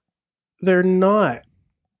 So, but they're not.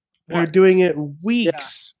 They're doing it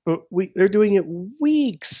weeks. Yeah. They're doing it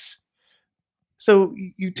weeks. So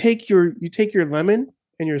you take your lemon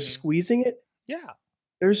and you're squeezing it. Yeah.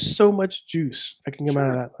 There's so much juice that can come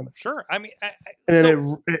out of that lemon. Sure. I mean,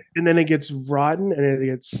 and then it gets rotten and it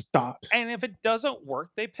gets stopped. And if it doesn't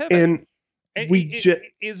work, they pivot. And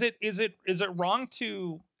is it wrong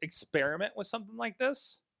to experiment with something like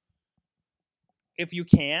this? If you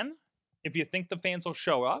think the fans will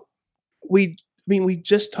show up? We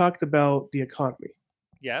just talked about the economy.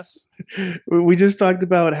 Yes. We just talked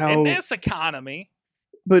about how in this economy.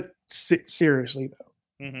 But seriously though.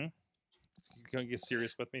 Mm-hmm. Going to get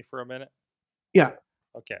serious with me for a minute? Yeah.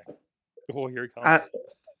 Okay. Well, here he comes.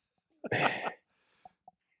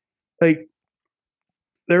 Like,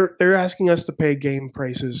 they're asking us to pay game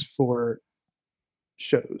prices for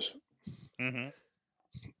shows. Mm-hmm.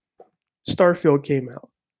 Starfield came out.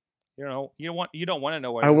 You know, you don't want to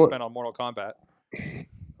know what I spent on Mortal Kombat.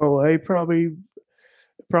 Oh, I probably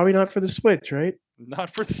not for the Switch, right?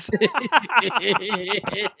 Not for the.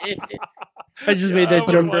 I just made that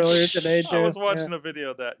joke earlier today. I was watching a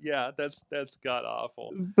video of that. Yeah, that's god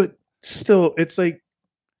awful. But still, it's like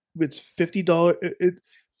it's $50.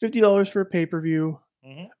 $50 for a pay-per-view,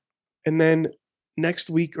 and then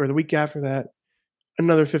next week or the week after that,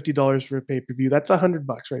 another $50 for a pay-per-view. That's $100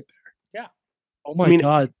 right there. Yeah. Oh my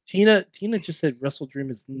God, Tina just said Wrestle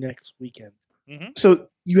Dream is next weekend. Mm-hmm. So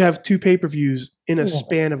you have 2 pay-per-views in a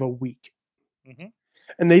span of a week. Mm-hmm.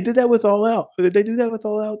 And they did that with All Out. Did they do that with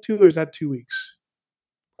All Out too, or is that 2 weeks?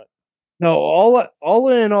 No, All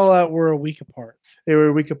In and All Out were a week apart. They were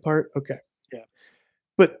a week apart? Okay. Yeah.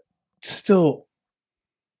 But still,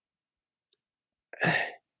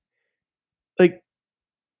 like,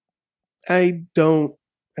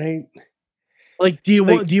 do you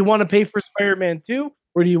want to pay for Spider-Man 2,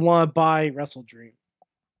 or do you want to buy Wrestle Dream?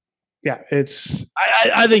 Yeah, it's.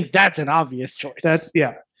 I think that's an obvious choice.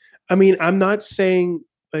 I mean, I'm not saying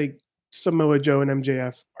like Samoa Joe and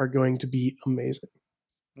MJF are going to be amazing,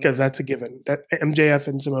 because that's a given. That MJF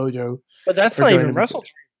and Samoa Joe. But that's not even Wrestle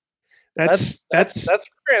Dream. That's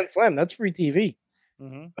Grand Slam. That's free TV.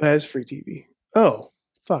 Mm-hmm. That is free TV. Oh,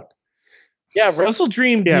 fuck. Yeah, Wrestle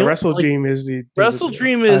Dream. Yeah, Wrestle Dream is the Wrestle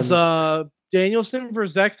Dream is Danielson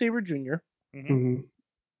versus Zack Sabre Jr. Mm-hmm.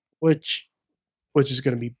 Which is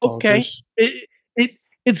going to be bonkers. Okay.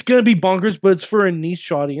 It's going to be bonkers, but it's for a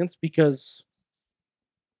niche audience because,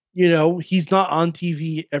 you know, he's not on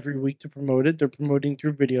TV every week to promote it. They're promoting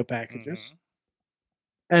through video packages. Mm-hmm.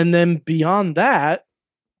 And then beyond that,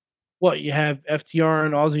 you have FTR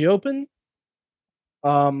and Aussie Open?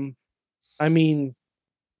 I mean,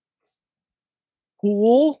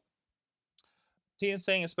 cool. Tina's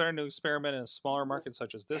saying it's better to experiment in a smaller market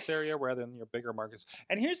such as this area rather than your bigger markets.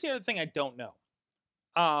 And here's the other thing I don't know.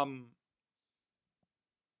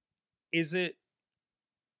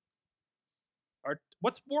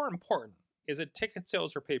 What's more important? Is it ticket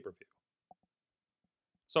sales or pay-per-view?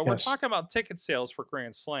 So we're talking about ticket sales for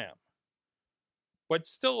Grand Slam, but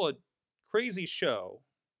still a crazy show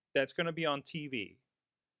that's going to be on TV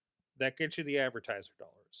that gets you the advertiser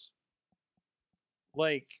dollars.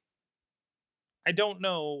 Like, I don't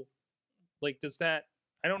know. Like, does that?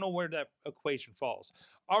 I don't know where that equation falls.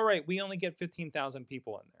 All right, we only get 15,000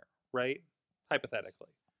 people in there, right? Hypothetically,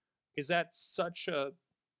 is that such a?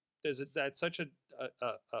 Is it that such a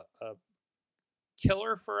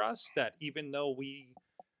killer for us that even though we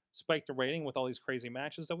spiked the rating with all these crazy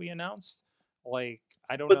matches that we announced, like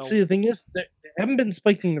I don't know. But see, the thing is, they haven't been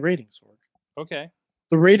spiking the ratings. Okay.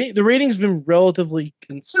 The rating's been relatively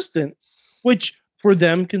consistent, which for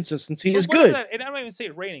them consistency is good. And I don't even say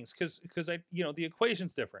ratings because I the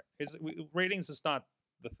equation's different. Ratings is not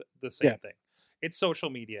the same thing. It's social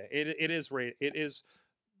media. It is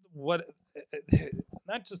what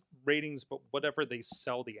not just ratings, but whatever they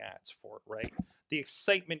sell the ads for, right? The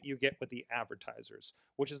excitement you get with the advertisers,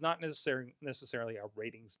 which is not necessarily a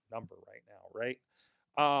ratings number right now, right?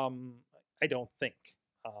 I don't think,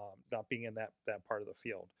 not being in that part of the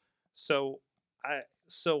field. So I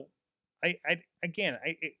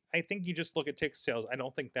think you just look at ticket sales. I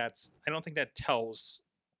don't think that tells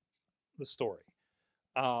the story.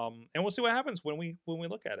 And we'll see what happens when we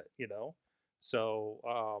look at it,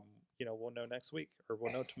 So, we'll know next week, or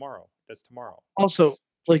we'll know tomorrow. That's tomorrow. Also,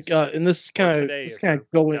 and this kind of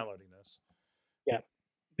going downloading this. Yeah,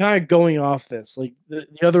 kind of going off this. Like the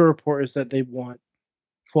other report is that they want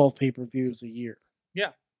 12 pay-per-views a year.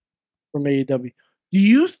 Yeah. From AEW. Do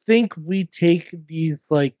you think we take these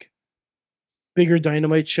bigger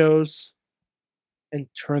Dynamite shows and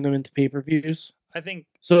turn them into pay-per-views? I think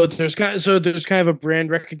so. There's kind of a brand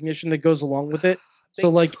recognition that goes along with it.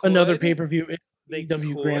 So another pay-per-view,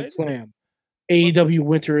 AEW Grand Slam, AEW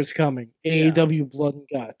Winter is Coming, AEW Blood and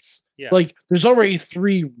Guts. Yeah. There's already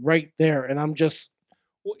 3 right there, and I'm just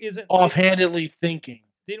offhandedly thinking.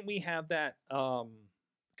 Didn't we have that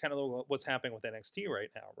kind of what's happening with NXT right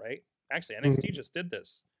now, right? Actually, NXT just did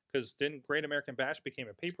this because didn't Great American Bash became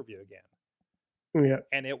a pay-per-view again? Yeah.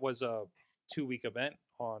 And it was a 2-week event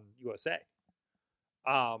on USA.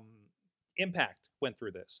 Impact went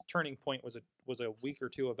through this. Turning Point was a week or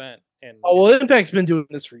 2 event, and Impact's been doing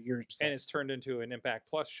this for years, and it's turned into an Impact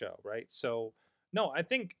Plus show, right? So, no, I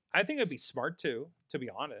think it'd be smart to be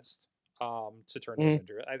honest, to turn those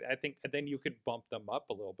into it. I think then you could bump them up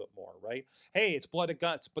a little bit more, right? Hey, it's Blood and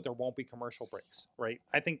Guts, but there won't be commercial breaks, right?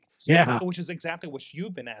 I think, which is exactly what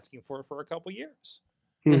you've been asking for a couple years.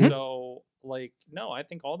 Mm-hmm. So, no, I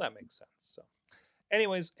think all that makes sense. So,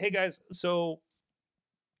 anyways, hey guys, so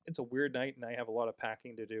it's a weird night and I have a lot of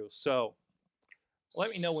packing to do. So, let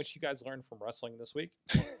me know what you guys learned from wrestling this week.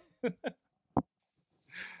 I'll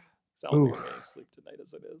be going to sleep tonight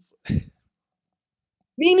as it is.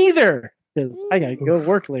 Me neither, because I gotta go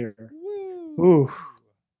work later. Ooh.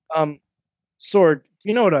 Sword, do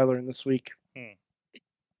you know what I learned this week?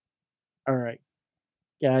 All right,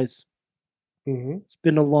 guys. Mm-hmm. It's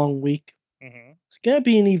been a long week. Mm-hmm. It's gonna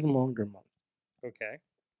be an even longer month. Okay.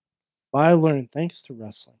 But I learned, thanks to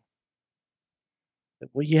wrestling, that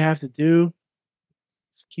what you have to do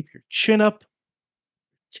is keep your chin up,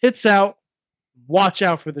 tits out, watch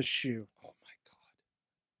out for the shoe. Oh my god.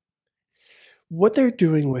 What they're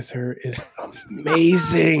doing with her is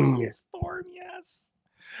amazing. Storm, yes.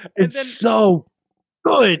 It's so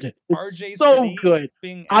good. RJ so City good.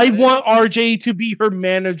 I want RJ to be her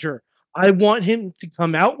manager. I want him to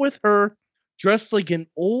come out with her dressed like an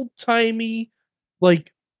old-timey,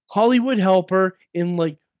 Hollywood helper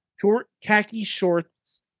in short khaki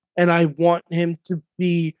shorts, and I want him to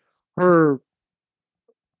be her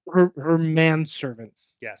manservant.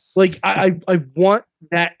 Yes. I want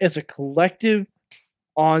that as a collective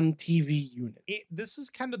on TV unit. This is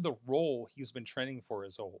kind of the role he's been training for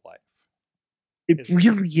his whole life. It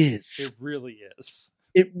really is. It really is.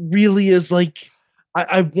 It really is.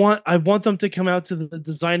 I want them to come out to the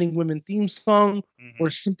Designing Women theme song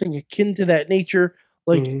or something akin to that nature.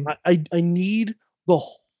 I need the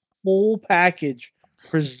whole package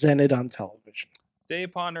presented on television.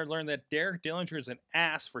 Dave Ponder learned that Derek Dillinger is an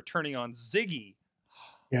ass for turning on Ziggy.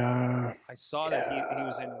 Yeah. I saw that he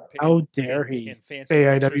was in. How dare he? In Fancy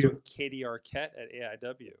AIW. Adventures with Katie Arquette at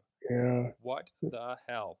AIW. Yeah. What the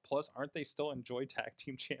hell? Plus, aren't they still Enjoy Tag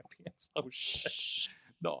Team Champions? Oh shit!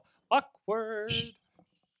 No, awkward.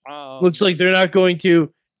 Looks like they're not going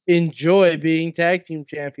to enjoy being tag team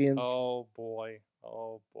champions. Oh boy.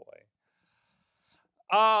 Oh boy.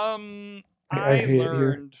 I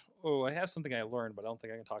learned. Oh, I have something I learned, but I don't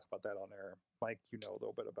think I can talk about that on air. Mike, you know a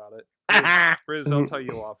little bit about it. Riz, I'll tell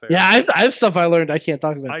you off air. Yeah, I have stuff I learned I can't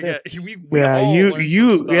talk about. We yeah, all you, learned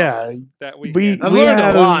some stuff yeah. That I've learned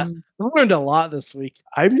a lot. I've learned a lot this week.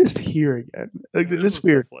 I'm just here again. This is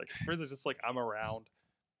weird. Riz is just like, I'm around.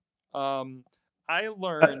 I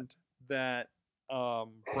learned that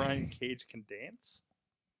Brian Cage can dance.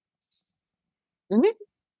 Mhm.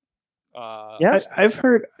 Uh, Yeah. I've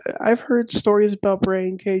heard stories about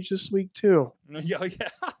Brian Cage this week too. yeah, yeah.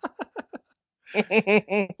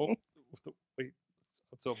 Well, wait,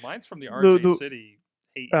 so mine's from the RJ The City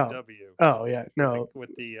oh AEW oh yeah no,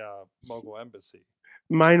 with the Mogul Embassy.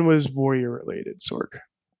 mine was warrior related, Sorg.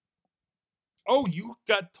 Oh, you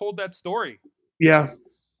got told that story. Yeah,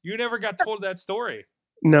 You never got told that story.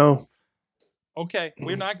 no, Okay,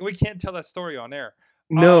 we can't tell that story on air.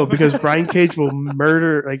 no, because Brian Cage will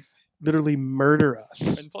murder, like literally murder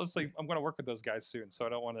us. And plus, like, I'm going to work with those guys soon, so I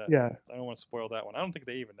don't want to. Yeah, I don't want to spoil that one. I don't think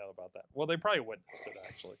they even know about that. Well, they probably witnessed it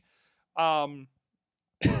actually. Um,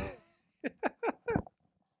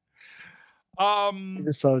 I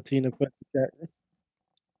just saw Tina put that.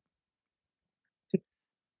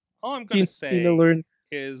 all I'm going to say Tina learned.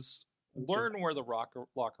 is learn where the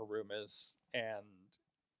locker room is, and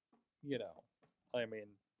I mean,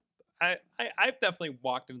 I've definitely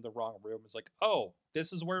walked into the wrong room. It's like, oh,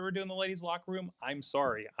 this is where we're doing the ladies' locker room. I'm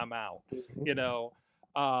sorry, I'm out.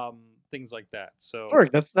 Things like that. So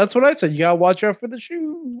Sorg, that's what I said. You gotta watch out for the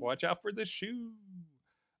shoe. watch out for the shoe.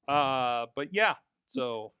 But yeah,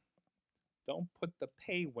 so don't put the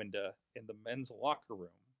pay window in the men's locker room,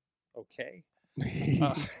 okay?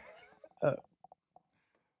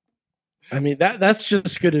 I mean that's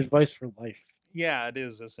just good advice for life. Yeah, it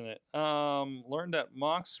is, isn't it? Learned that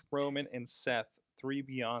Mox, Roman, and Seth, 3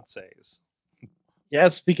 Beyoncés.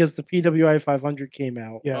 Yes, because the PWI 500 came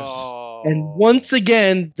out. yes. Oh, And once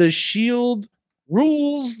again, the Shield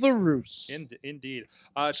rules the roost. Indeed.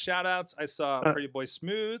 Shout outs. I saw Pretty Boy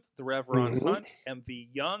Smooth, the Reverend Mhm. Hunt, MV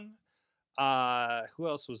Young. Who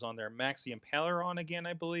else was on there? Maxi Impaler on again,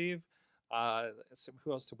 I believe.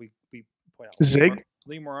 Who else did we point out? Zig?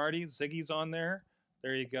 Lee Moriarty. Ziggy's on there.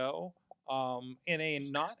 There you go. In a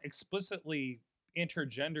not explicitly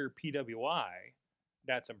intergender PWI,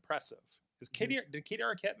 that's impressive. Did Katie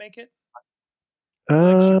Arquette make it?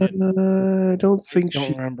 I don't think don't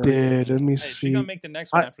she remember. did. Let me Hey, see. she's gonna make the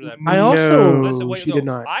next one after that. I also- no, Listen, wait, she no, did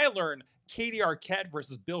not. I learned Katie Arquette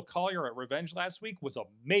versus Bill Collier at Revenge last week was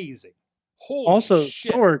amazing. Holy Also,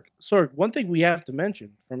 shit! Sorg, one thing we have to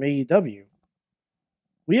mention from AEW,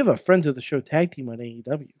 we have a friend of the show tag team on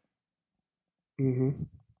AEW. hmm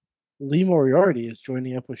Lee Moriarty is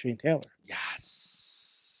joining up with Shane Taylor.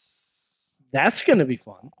 Yes, That's gonna be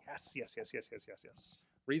fun. Yes.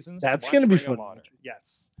 Reasons That's to gonna watch be Ring of fun. Honor.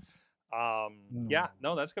 Yes. Yeah.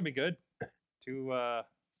 No, that's gonna be good. To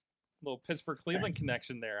little Pittsburgh Cleveland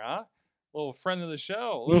connection there, huh? Little friend of the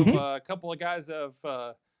show. A couple of guys have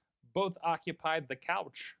both occupied the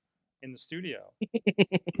couch in the studio.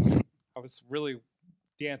 I was really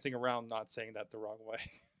dancing around not saying that the wrong way.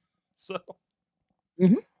 So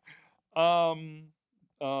oh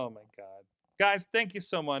my god. Guys, thank you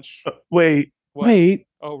so much. Wait, What? wait.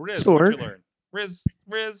 Oh, Riz, Sorg. what'd you learn? Riz,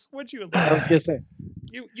 what'd you I was learn? gonna say.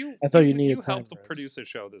 You I thought you needed you time, helped Riz. produce a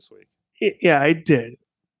show this week. Yeah, I did.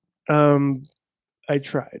 I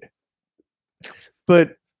tried,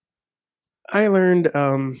 but I learned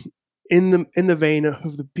in the vein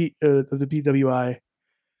of the PWI,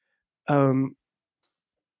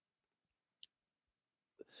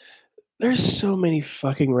 there's so many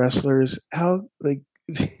fucking wrestlers. How like,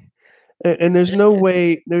 and there's no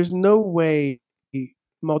way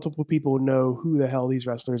multiple people know who the hell these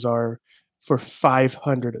wrestlers are for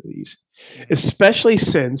 500 of these, especially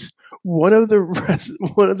since one of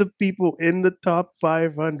the people in the top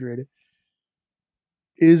 500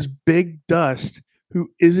 is Big Dust,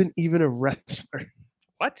 who isn't even a wrestler.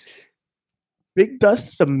 What? Big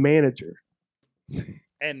Dust is a manager.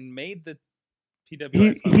 And made the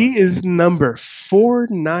PWI. He is number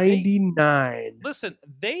 499. Listen,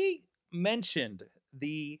 they mentioned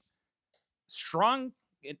the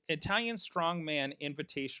Italian Strongman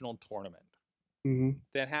Invitational Tournament Mhm.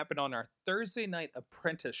 that happened on our Thursday night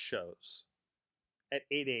apprentice shows at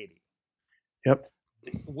 880. Yep.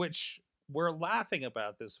 Which we're laughing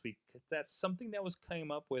about this week. That's something that we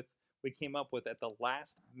came up with at the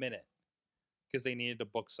last minute because they needed to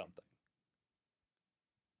book something.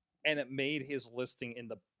 And it made his listing in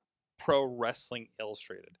the Pro Wrestling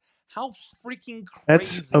Illustrated. How freaking crazy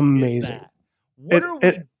That's amazing. is that? What are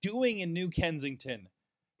we doing in New Kensington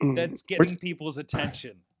that's getting people's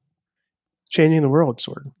attention? Changing the world,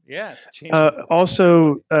 sort of. Yes.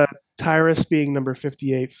 Also, Tyrus being number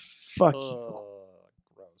 58. Fuck you.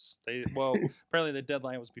 Gross. Apparently the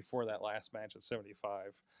deadline was before that last match at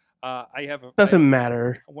 75. I have Doesn't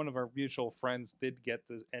matter. One of our mutual friends did get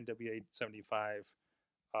the NWA 75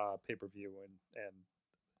 pay-per-view, and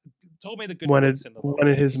told me the good wanted points in the logo,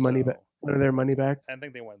 wanted his money so back. Wanted their money back. I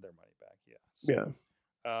think they wanted their money back. Yeah. So,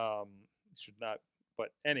 Yeah. should not.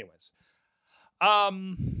 But anyways,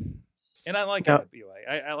 and I like Now- NWA.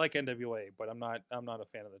 I like NWA, but I'm not a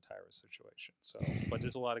fan of the Tyrus situation. So, but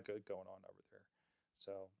there's a lot of good going on over there.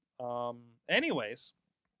 So, anyways,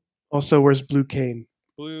 Also, where's Blue Cane?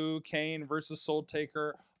 Blue Cane versus Soul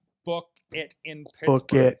Taker. Book it in Pittsburgh.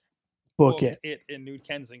 Book it. Book it. in New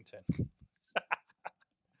Kensington.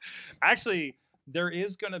 Actually, there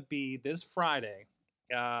is going to be this Friday.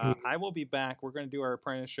 I will be back. We're going to do our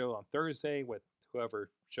apprentice show on Thursday with whoever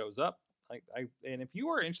shows up. And if you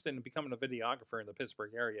are interested in becoming a videographer in the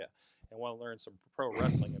Pittsburgh area and want to learn some pro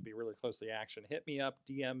wrestling and be really close to the action, hit me up,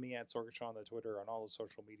 DM me at Sorgatron on the Twitter, on all the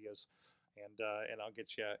social medias, and I'll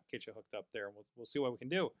get you hooked up there, and we'll see what we can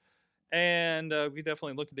do. And we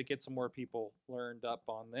definitely looking to get some more people learned up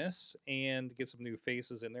on this and get some new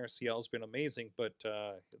faces in there. CL's been amazing, but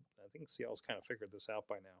I think CL's kind of figured this out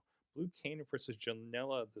by now. Blue Cane versus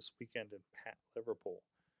Janela this weekend in Liverpool.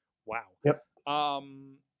 Wow. Yep.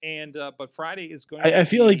 But Friday is going. I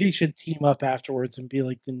feel like they should team up afterwards and be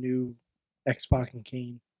like the new X-Pac and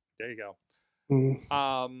Kane. There you go.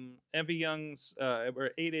 Mm. Envy Young's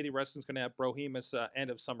 880 Wrestling is going to have Brohemus End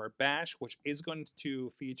of Summer Bash, which is going to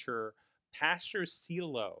feature Pastor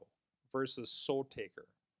CeeLo versus Soul Taker,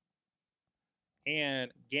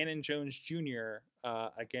 and Gannon Jones Jr.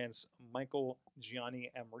 Against Michael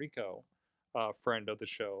Gianni Americo, friend of the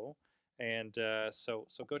show. And so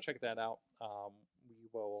go check that out. We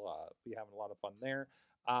will be having a lot of fun there.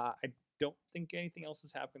 I don't think anything else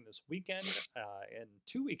is happening this weekend. In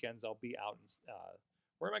 2 weekends, I'll be out in.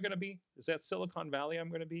 Where am I going to be? Is that Silicon Valley I'm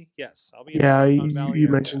going to be? Yes, I'll be in Silicon Valley. You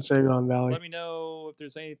area. mentioned Silicon Valley. Let me know if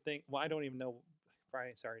there's anything. Well, I don't even know.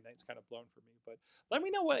 Friday, Saturday night's kind of blown for me, but let me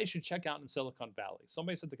know what I should check out in Silicon Valley.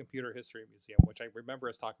 Somebody said the Computer History Museum, which I remember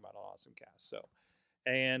us talking about on Awesome Cast. So,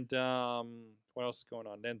 and what else is going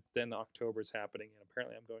on? Then October's happening, and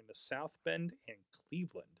apparently I'm going to South Bend and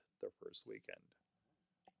Cleveland the first weekend.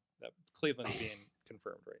 Cleveland's being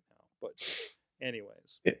confirmed right now, but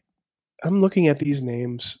anyways, I'm looking at these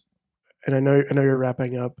names, and I know you're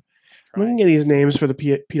wrapping up. I'm looking at these names for the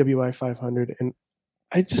PWI 500, and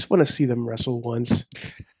I just want to see them wrestle once.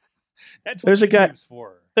 That's what There's a guy. YouTube's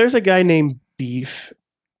for. There's a guy named Beef.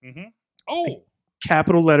 Mm-hmm. Oh,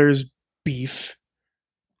 Capital letters Beef.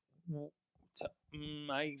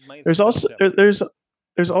 There's also there's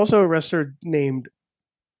also a wrestler named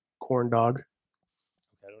Corn Dog.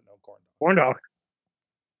 I don't know Corn Dog.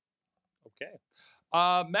 Okay.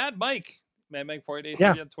 Mad Mike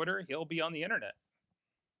 483 on Twitter. He'll be on the internet.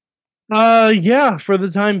 Yeah, for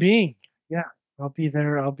the time being. Yeah, I'll be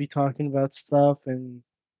there. I'll be talking about stuff and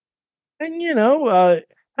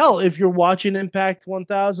hell, if you're watching Impact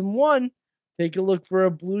 1001, take a look for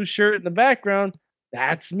a blue shirt in the background.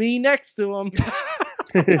 That's me next to him.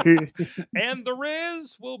 And the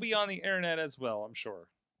Riz will be on the internet as well, I'm sure.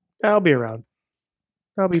 I'll be around.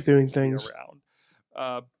 I'll be doing things.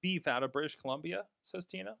 Beef out of British Columbia, says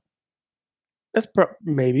Tina. That's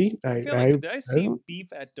maybe. Did I see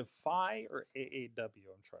Beef at Defy or AAW?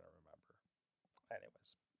 I'm trying to remember.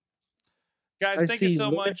 Anyways, guys, thank you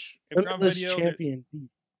so much. If you're on video,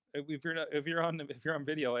 if you're on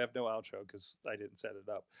video, I have no outro because I didn't set it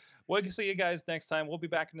up. We'll see you guys next time. We'll be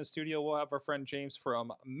back in the studio. We'll have our friend James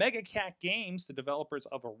from Mega Cat Games, the developers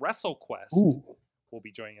of WrestleQuest. Ooh. Will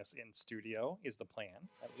be joining us in studio, is the plan,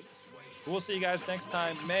 at least. We'll see you guys next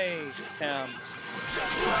time. Mayhem. Just wait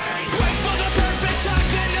for the perfect time,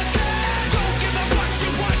 then attack. Don't give up what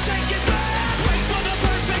you want, take it back. Wait for the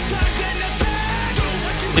perfect time, then attack. Do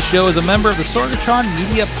what you This show is a member of the Sorgatron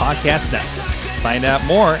Media Podcast Network. Find out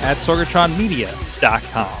more at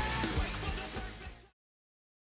sorgatronmedia.com.